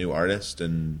me up with a new artist,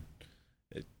 and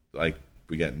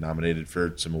we got nominated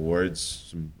for some awards,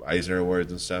 some Eisner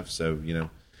Awards and stuff. So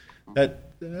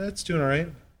that's doing all right.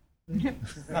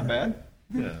 Not bad.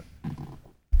 Yeah.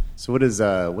 So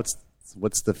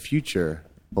what's the future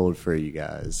hold for you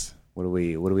guys? What do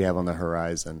we have on the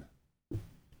horizon?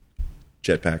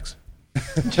 Jetpacks.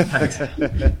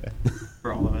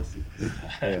 For all of us.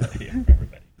 Yeah, for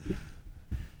everybody.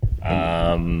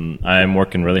 I'm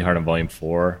working really hard on volume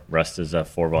 4. Rust is a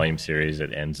 4-volume series.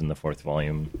 It ends in the 4th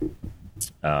volume.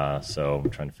 So I'm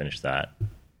trying to finish that.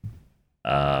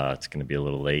 It's going to be a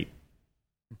little late.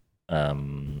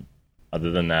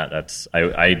 Other than that,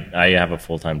 I have a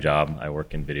full-time job. I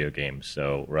work in video games,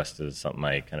 so Rust is something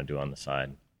I kind of do on the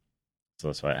side. So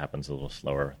that's why it happens a little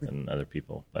slower than other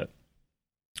people. But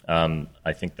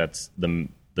I think that's the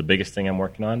biggest thing I'm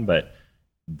working on. But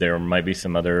there might be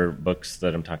some other books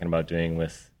that I'm talking about doing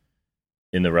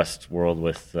in the Rust world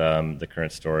with the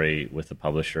current story with the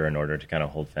publisher in order to kind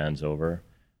of hold fans over.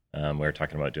 We were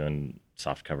talking about doing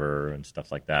soft cover and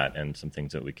stuff like that, and some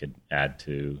things that we could add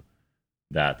to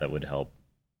that would help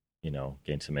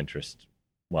gain some interest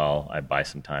while I buy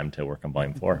some time to work on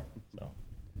Volume 4. So.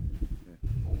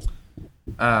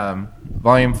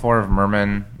 Volume 4 of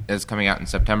Merman is coming out in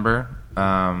September,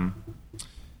 and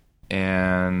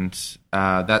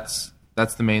that's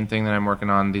the main thing that I'm working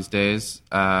on these days.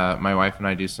 My wife and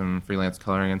I do some freelance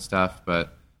coloring and stuff,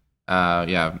 but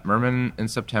Merman in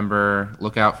September.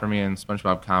 Look out for me in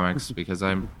SpongeBob Comics because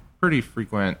I'm a pretty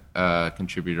frequent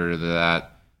contributor to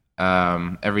that.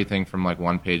 Everything from like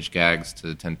 1-page gags to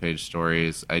 10-page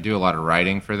stories. I do a lot of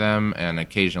writing for them and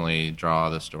occasionally draw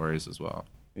the stories as well.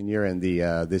 And you're in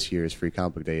the this year's Free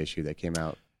Comic Book Day issue that came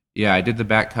out. Yeah, I did the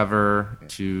back cover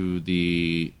to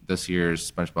this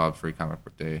year's SpongeBob Free Comic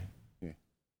Book Day.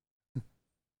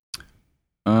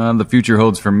 The future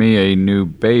holds for me a new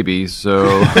baby,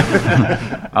 so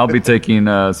I'll be taking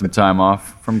some time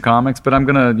off from comics, but I'm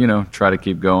gonna, try to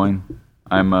keep going.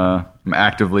 I'm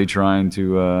actively trying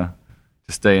to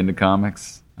stay into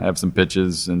comics. I have some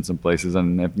pitches in some places,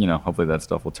 and hopefully that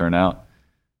stuff will turn out.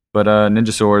 But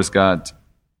Ninjasaur's got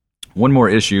one more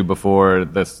issue before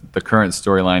the current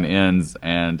storyline ends,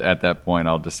 and at that point,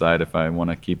 I'll decide if I want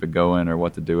to keep it going or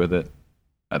what to do with it.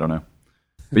 I don't know.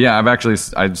 But yeah,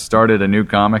 I've started a new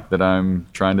comic that I'm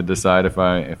trying to decide if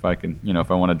I can,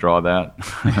 if I want to draw that.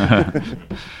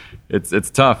 It's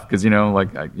tough because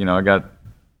I got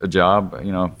a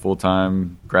job,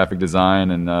 full-time graphic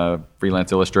design and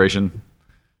freelance illustration.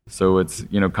 So it's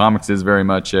comics is very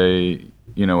much a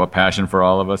passion for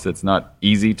all of us. It's not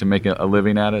easy to make a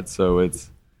living at it. So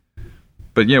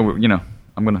but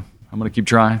I'm gonna keep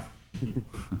trying.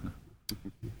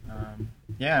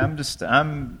 Yeah,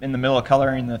 I'm in the middle of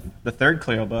coloring the third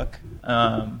Cleo book,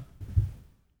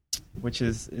 which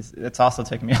is it's also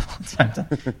taken me a long time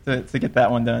to get that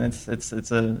one done. It's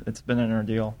been an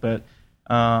ordeal, but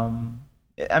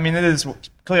it is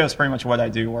Cleo is pretty much what I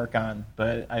do work on.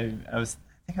 But I was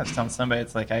telling somebody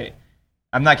it's like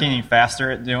I'm not getting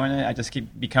faster at doing it. I just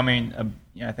keep becoming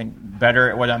I think better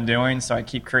at what I'm doing. So I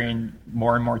keep creating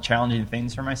more and more challenging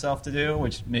things for myself to do,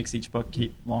 which makes each book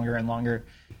keep longer and longer.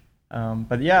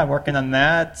 But yeah, working on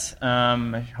that.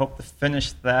 I hope to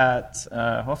finish that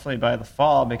hopefully by the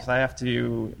fall because I have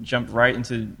to jump right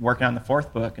into working on the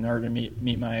fourth book in order to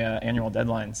meet my annual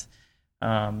deadlines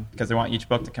because they want each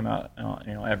book to come out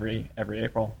every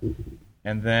April.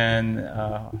 And then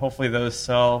hopefully those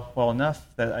sell well enough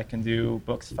that I can do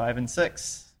books 5 and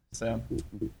 6. So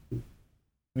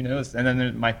who knows? And then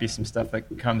there might be some stuff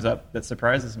that comes up that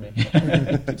surprises me,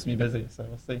 keeps me busy. So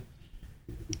we'll see.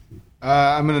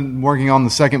 I'm working on the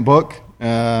second book,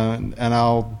 and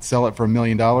I'll sell it for $1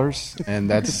 million, and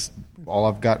that's all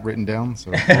I've got written down. So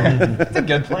that's a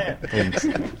good plan. Thanks.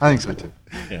 I think so too.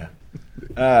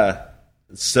 Yeah.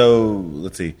 So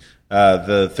let's see.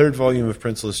 The third volume of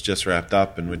Princeless just wrapped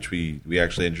up, in which we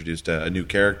actually introduced a new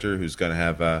character who's going to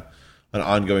have an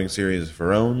ongoing series of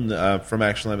her own from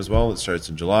Action Lab as well. It starts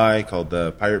in July, called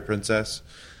the Pirate Princess,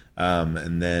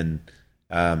 and then.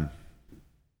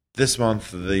 This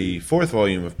month, the fourth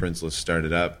volume of Princeless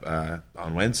started up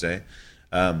on Wednesday,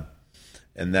 and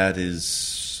that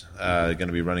is going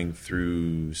to be running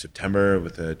through September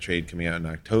with a trade coming out in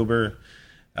October.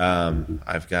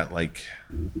 I've got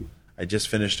I just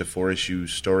finished a 4-issue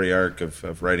story arc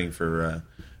of writing for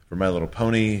My Little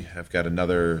Pony. I've got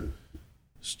another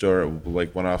story,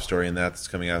 one-off story in that's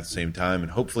coming out at the same time,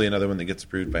 and hopefully another one that gets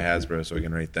approved by Hasbro so I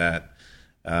can write that.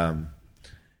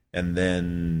 And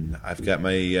then I've got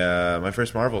my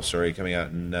first Marvel story coming out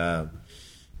in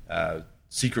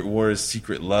Secret Wars,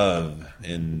 Secret Love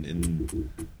in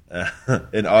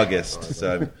August.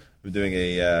 So I'm doing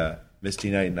a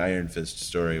Misty Knight and Iron Fist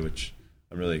story, which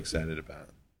I'm really excited about.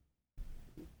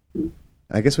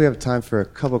 I guess we have time for a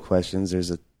couple questions.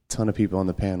 There's a ton of people on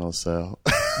the panel, so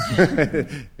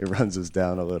it runs us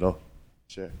down a little.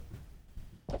 Sure.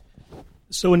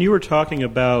 So when you were talking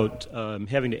about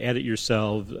having to edit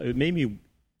yourself, it made me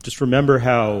just remember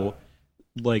how,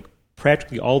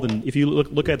 practically all if you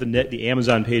look at the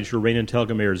Amazon page for Rain and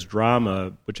Telgemeier's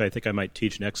drama, which I think I might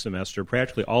teach next semester,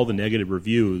 practically all the negative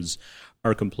reviews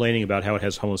are complaining about how it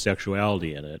has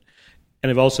homosexuality in it. And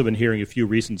I've also been hearing a few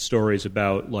recent stories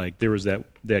about, there was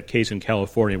that case in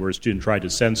California where a student tried to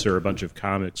censor a bunch of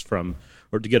comics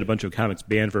or to get a bunch of comics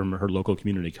banned from her local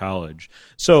community college.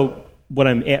 So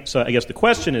I guess the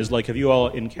question is, have you all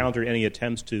encountered any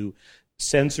attempts to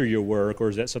censor your work, or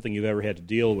is that something you've ever had to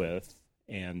deal with?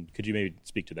 And could you maybe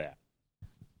speak to that?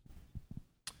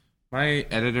 My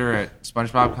editor at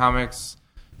SpongeBob Comics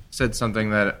said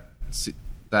something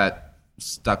that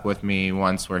stuck with me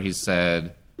once, where he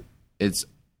said it's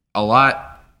a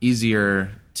lot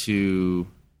easier to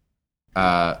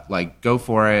go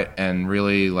for it and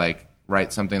really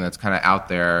write something that's kind of out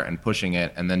there and pushing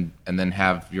it, and then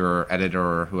have your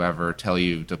editor or whoever tell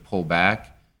you to pull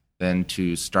back, than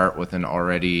to start with an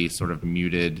already sort of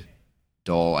muted,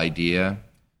 dull idea.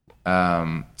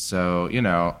 So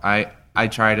I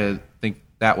try to think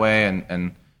that way,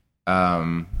 and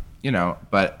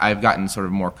but I've gotten sort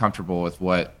of more comfortable with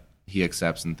what he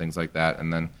accepts and things like that.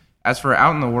 And then as for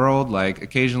out in the world, like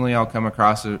occasionally I'll come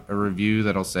across a review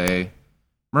that'll say,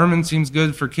 Merman seems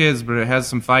good for kids, but it has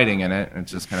some fighting in it. And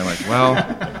it's just kind of like, well,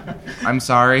 I'm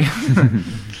sorry.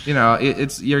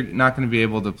 You're not going to be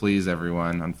able to please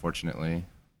everyone, unfortunately.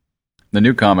 The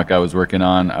new comic I was working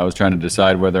on, I was trying to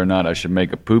decide whether or not I should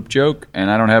make a poop joke,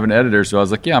 and I don't have an editor, so I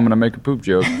was like, yeah, I'm going to make a poop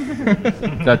joke.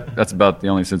 That's about the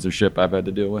only censorship I've had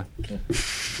to deal with.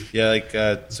 Yeah, like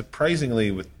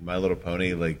surprisingly with My Little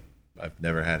Pony, like I've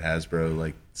never had Hasbro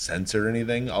like censor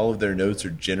anything. All of their notes are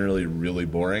generally really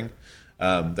boring.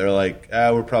 They're like,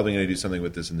 we're probably going to do something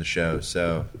with this in the show,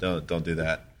 so don't do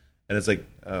that. And it's like,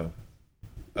 oh,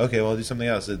 okay, well, I'll do something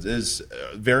else. It is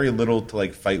very little to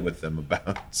like fight with them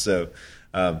about. So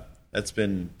that's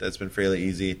been fairly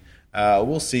easy.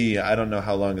 We'll see. I don't know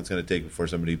how long it's going to take before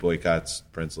somebody boycotts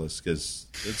Princeless, because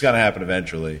it's going to happen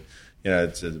eventually.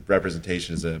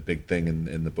 Representation is a big thing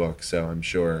in the book, so I'm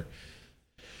sure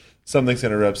something's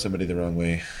going to rub somebody the wrong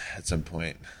way at some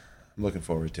point. I'm looking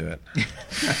forward to it.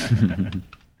 Any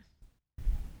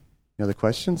other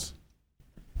questions?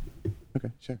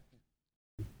 Okay, sure.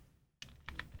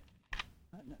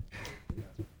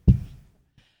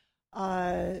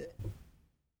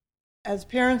 As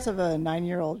parents of a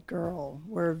 9-year-old girl,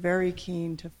 we're very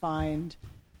keen to find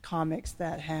comics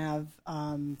that have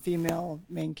female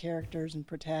main characters and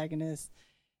protagonists.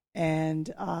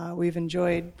 And we've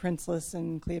enjoyed Princeless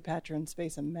and Cleopatra in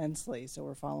Space immensely, so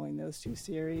we're following those two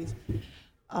series.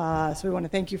 So we want to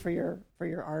thank you for your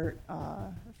art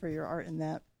in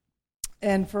that.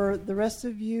 And for the rest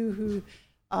of you who,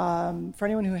 for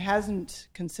anyone who hasn't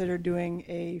considered doing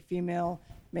a female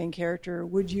main character,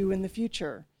 would you in the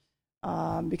future?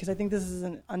 Because I think this is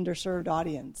an underserved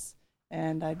audience,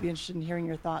 and I'd be interested in hearing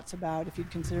your thoughts about if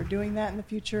you'd consider doing that in the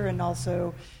future, and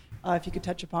also if you could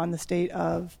touch upon the state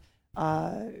of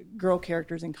girl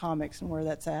characters in comics and where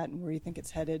that's at and where you think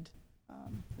it's headed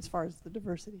as far as the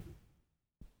diversity.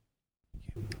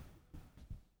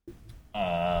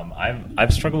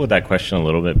 I've struggled with that question a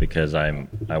little bit because I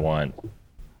want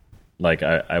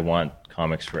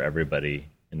comics for everybody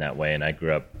in that way, and I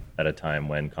grew up at a time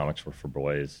when comics were for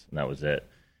boys, and that was it.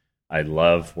 I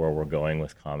love where we're going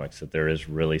with comics, that there is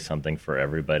really something for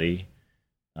everybody.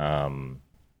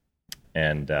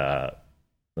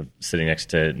 Sitting next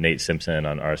to Nate Simpson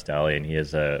on Ars Alley, and he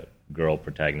has a girl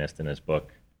protagonist in his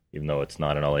book, even though it's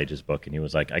not an all-ages book, and he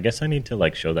was like, I guess I need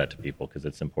to show that to people because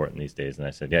it's important these days. And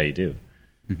I said, yeah, you do.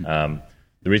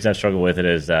 The reason I struggle with it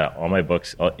is that all my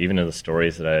books, even in the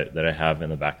stories that I have in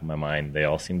the back of my mind, they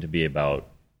all seem to be about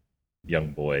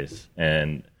young boys.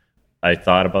 And I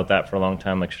thought about that for a long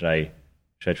time. Like, should I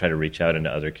try to reach out into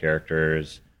other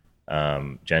characters,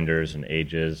 genders and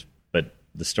ages? But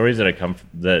the stories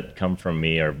that come from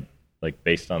me are like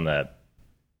based on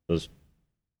those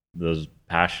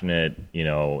passionate,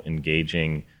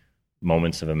 engaging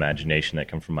moments of imagination that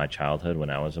come from my childhood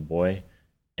when I was a boy.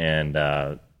 And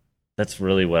that's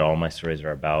really what all my stories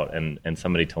are about. And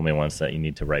somebody told me once that you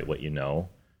need to write what you know.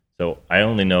 So I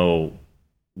only know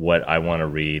what I want to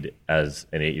read as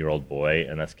an 8-year-old boy,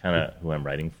 and that's kind of who I'm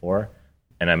writing for.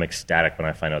 And I'm ecstatic when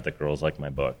I find out that girls like my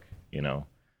book,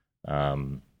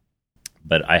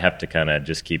 But I have to kind of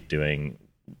just keep doing,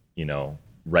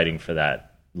 writing for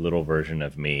that little version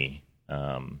of me.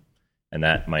 And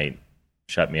that might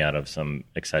shut me out of some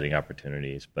exciting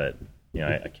opportunities, but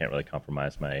I can't really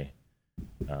compromise my,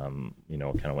 kind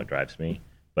of what drives me.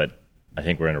 But I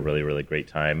think we're in a really, really great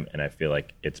time, and I feel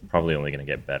like it's probably only going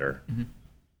to get better. Mm-hmm.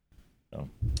 So.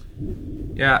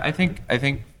 Yeah, I think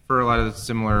for a lot of the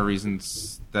similar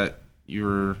reasons that you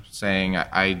were saying,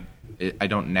 I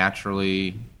don't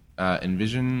naturally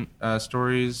envision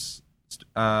stories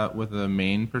with the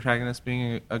main protagonist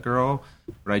being a girl,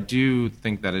 but I do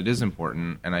think that it is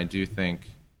important, and I do think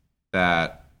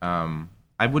that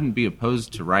I wouldn't be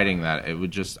opposed to writing that.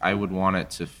 I would want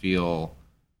it to feel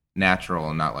natural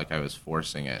and not like I was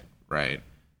forcing it, right?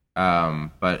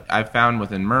 But I found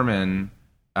within Merman,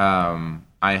 there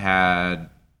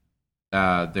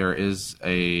is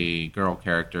a girl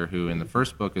character who in the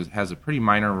first book has a pretty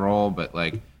minor role, but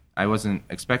I wasn't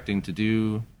expecting to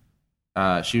do.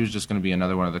 She was just going to be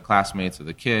another one of the classmates of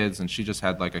the kids, and she just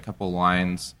had a couple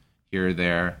lines here or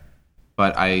there.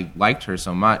 But I liked her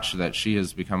so much that she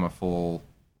has become a full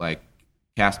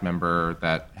cast member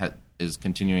that is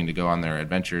continuing to go on their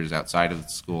adventures outside of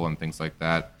school and things like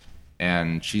that.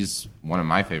 And she's one of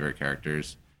my favorite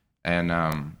characters. And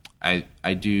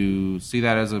I do see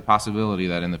that as a possibility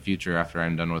that in the future, after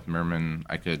I'm done with Merman,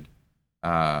 I could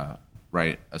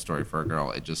write a story for a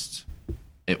girl.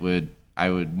 I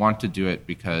would want to do it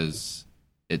because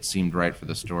it seemed right for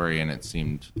the story, and it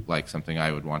seemed like something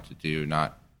I would want to do,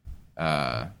 not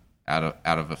out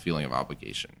of a feeling of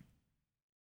obligation.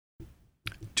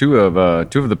 Two of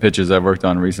the pitches I've worked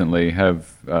on recently have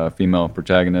female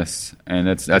protagonists, and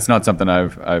that's not something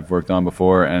I've worked on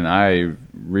before. And I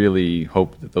really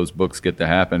hope that those books get to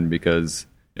happen because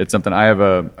it's something. I have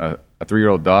a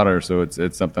 3-year-old daughter, so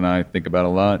it's something I think about a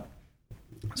lot.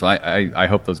 So I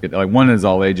hope those get, like, one is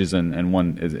all ages and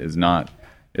one is not.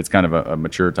 It's kind of a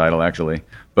mature title actually,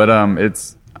 but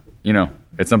it's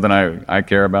something I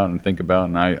care about and think about,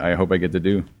 and I hope I get to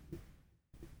do.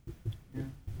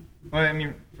 Well, I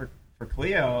mean, for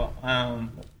Cleo,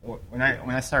 when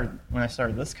I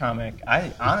started this comic,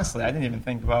 I honestly didn't even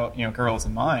think about girls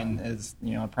in mind as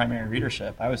primary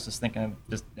readership. I was just thinking of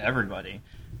just everybody,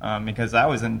 because I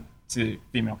was into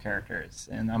female characters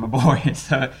and I'm a boy,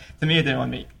 so to me it didn't really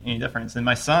make any difference. And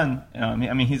my son, I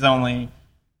mean, he's only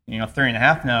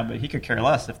 3.5 now, but he could care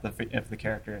less if the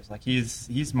character is like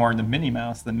he's more into Minnie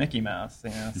Mouse than Mickey Mouse,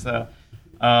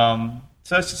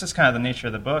 So it's just kind of the nature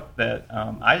of the book that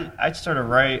I sort of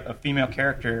write a female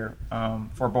character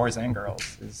for boys and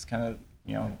girls is kind of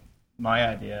my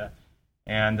idea,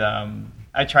 and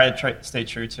I try to stay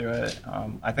true to it.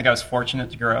 I think I was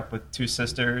fortunate to grow up with 2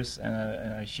 sisters and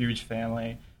a huge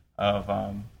family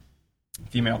of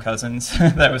female cousins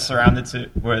that I was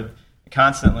surrounded with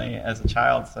constantly as a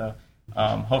child. So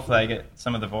hopefully I get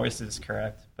some of the voices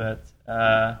correct, but.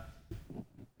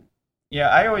 Yeah,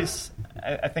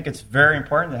 I think it's very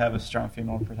important to have a strong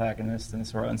female protagonist in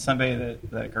this world and somebody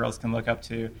that girls can look up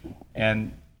to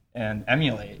and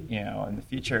emulate, in the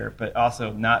future, but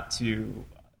also not to.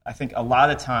 I think a lot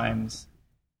of times,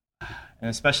 and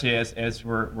especially as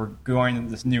we're going into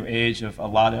this new age of a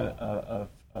lot of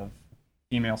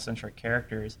female-centric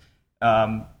characters,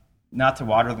 not to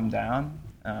water them down,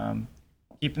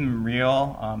 keep them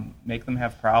real, make them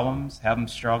have problems, have them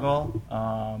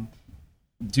struggle.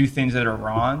 Do things that are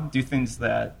wrong, do things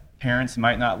that parents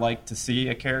might not like to see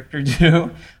a character do,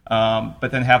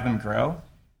 but then have them grow.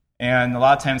 And a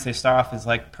lot of times they start off as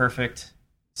like perfect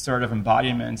sort of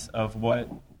embodiments of what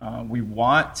we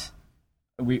want,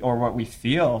 or what we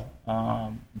feel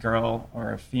girl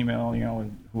or a female,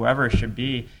 whoever it should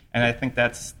be. And I think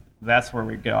that's where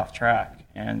we get off track.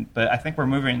 But I think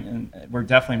we're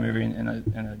definitely moving in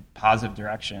a positive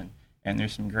direction. And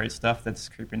there's some great stuff that's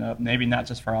creeping up. Maybe not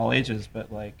just for all ages,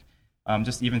 but like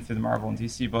just even through the Marvel and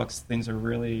DC books, things are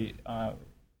really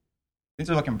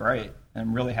looking bright. And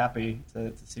I'm really happy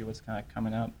to see what's kind of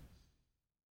coming up.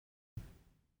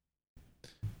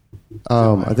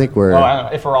 I think we're. Oh, I don't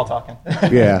know if we're all talking.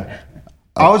 Yeah.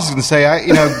 I was just going to say,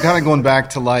 kind of going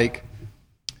back to like,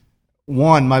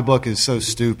 one, my book is so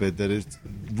stupid that it's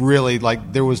really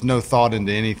like there was no thought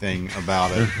into anything about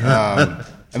it.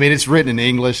 I mean, it's written in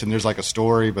English, and there's like a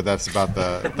story, but that's about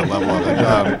the level of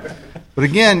it. But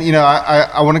again,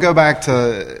 I want to go back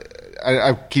to,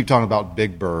 I keep talking about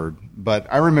Big Bird, but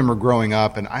I remember growing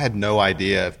up, and I had no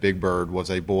idea if Big Bird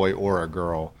was a boy or a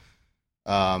girl.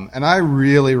 And I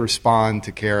really respond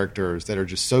to characters that are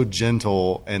just so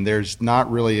gentle, and there's not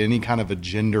really any kind of a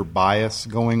gender bias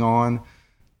going on.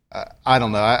 I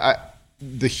don't know.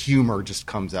 The humor just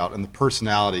comes out, and the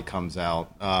personality comes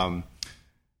out.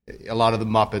 A lot of the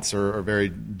Muppets are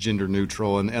very gender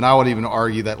neutral, and I would even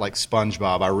argue that like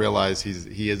SpongeBob, I realize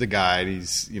he is a guy and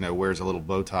he's wears a little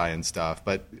bow tie and stuff,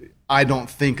 but I don't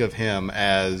think of him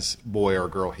as boy or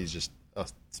girl. He's just a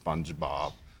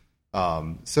SpongeBob.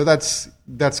 So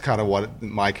that's kind of what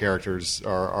my characters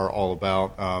are all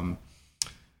about.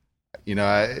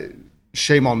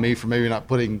 Shame on me for maybe not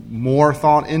putting more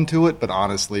thought into it, but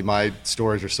honestly, my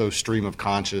stories are so stream of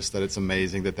conscious that it's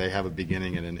amazing that they have a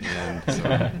beginning and an end.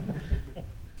 So.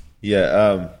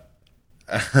 Yeah,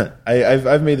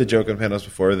 I've made the joke on panels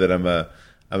before that I'm a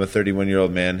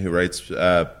 31-year-old man who writes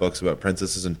books about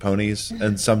princesses and ponies,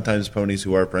 and sometimes ponies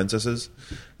who are princesses,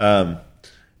 and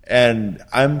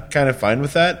I'm kind of fine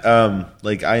with that.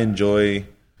 I enjoy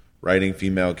writing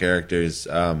female characters.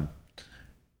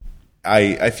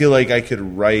 I feel like I could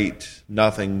write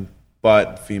nothing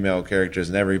but female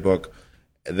characters in every book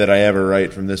that I ever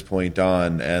write from this point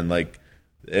on, and like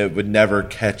it would never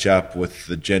catch up with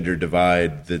the gender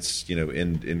divide that's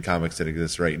in comics that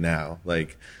exists right now.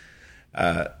 Like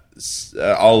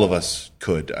all of us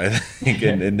could, I think,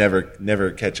 and never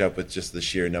catch up with just the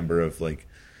sheer number of like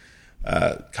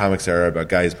comics that are about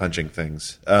guys punching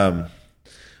things.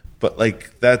 But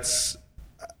like that's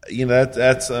in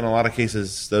a lot of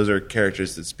cases, those are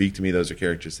characters that speak to me. Those are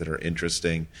characters that are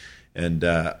interesting, and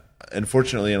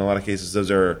unfortunately, in a lot of cases,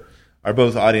 those are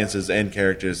both audiences and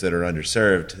characters that are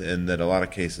underserved. And that a lot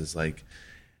of cases, like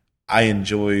I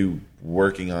enjoy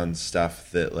working on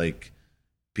stuff that like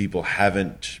people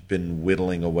haven't been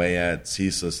whittling away at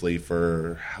ceaselessly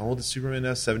for how old is Superman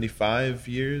now? 75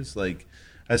 years. Like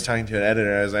I was talking to an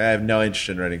editor, I was like, I have no interest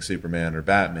in writing Superman or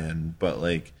Batman, but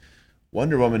like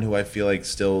Wonder Woman, who I feel like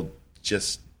still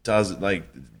just doesn't, like,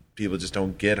 people just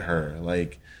don't get her.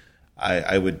 Like,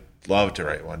 I would love to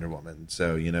write Wonder Woman.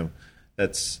 So,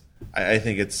 that's, I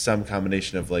think it's some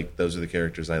combination of, like, those are the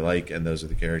characters I like, and those are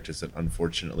the characters that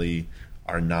unfortunately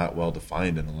are not well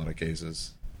defined in a lot of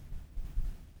cases.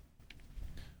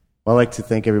 Well, I'd like to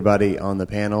thank everybody on the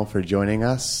panel for joining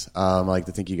us. I'd like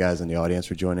to thank you guys in the audience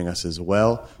for joining us as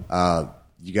well.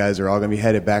 You guys are all going to be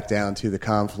headed back down to the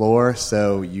con floor.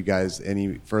 So you guys,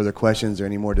 any further questions or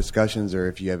any more discussions, or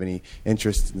if you have any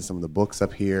interest in some of the books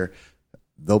up here,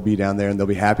 they'll be down there and they'll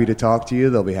be happy to talk to you.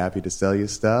 They'll be happy to sell you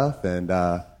stuff. And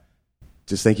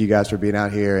just thank you guys for being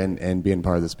out here and being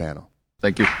part of this panel.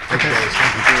 Thank you. Thank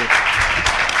you.